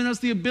 He has given us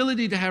the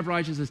ability to have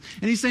righteousness.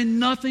 And he's saying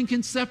nothing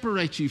can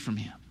separate you from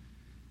him.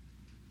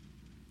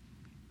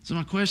 So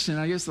my question,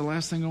 I guess the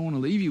last thing I want to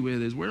leave you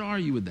with is, where are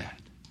you with that?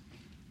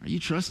 Are you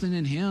trusting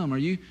in him? Are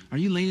you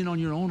leaning on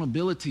your own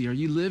ability? Are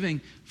you living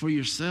for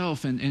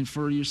yourself and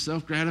for your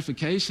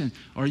self-gratification?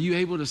 Are you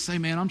able to say,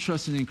 man, I'm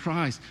trusting in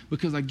Christ?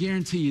 Because I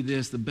guarantee you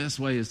this, the best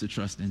way is to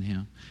trust in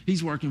him.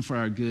 He's working for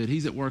our good.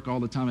 He's at work all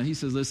the time. And he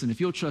says, listen,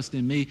 if you'll trust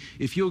in me,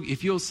 if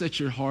you'll set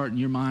your heart and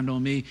your mind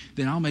on me,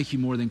 then I'll make you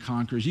more than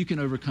conquerors. You can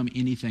overcome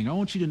anything. I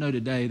want you to know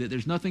today that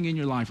there's nothing in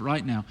your life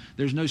right now.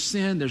 There's no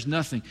sin. There's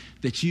nothing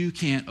that you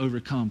can't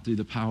overcome through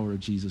the power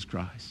of Jesus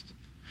Christ.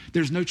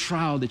 There's no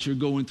trial that you're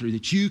going through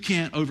that you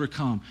can't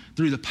overcome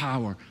through the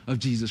power of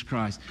Jesus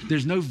Christ.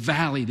 There's no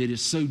valley that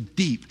is so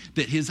deep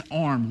that his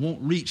arm won't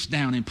reach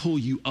down and pull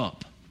you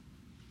up.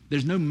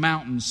 There's no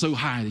mountain so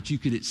high that you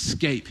could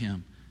escape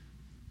him.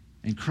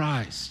 And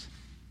Christ,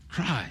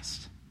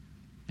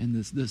 and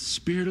the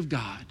Spirit of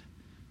God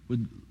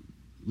would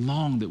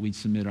long that we'd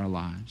submit our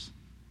lives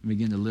and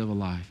begin to live a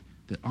life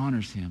that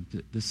honors him,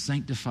 the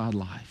sanctified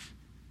life.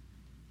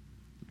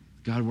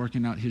 God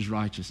working out his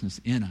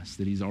righteousness in us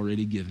that he's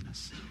already given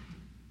us,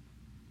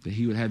 that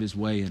he would have his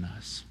way in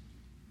us.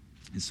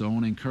 And so I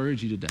want to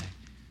encourage you today,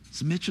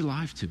 submit your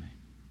life to him.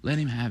 Let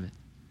him have it.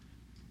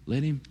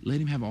 Let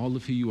him have all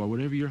of who you are.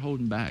 Whatever you're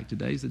holding back,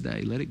 today's the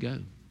day. Let it go.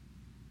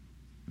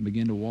 And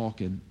begin to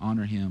walk and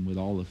honor him with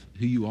all of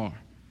who you are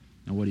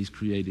and what he's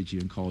created you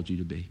and called you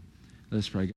to be. Let's pray.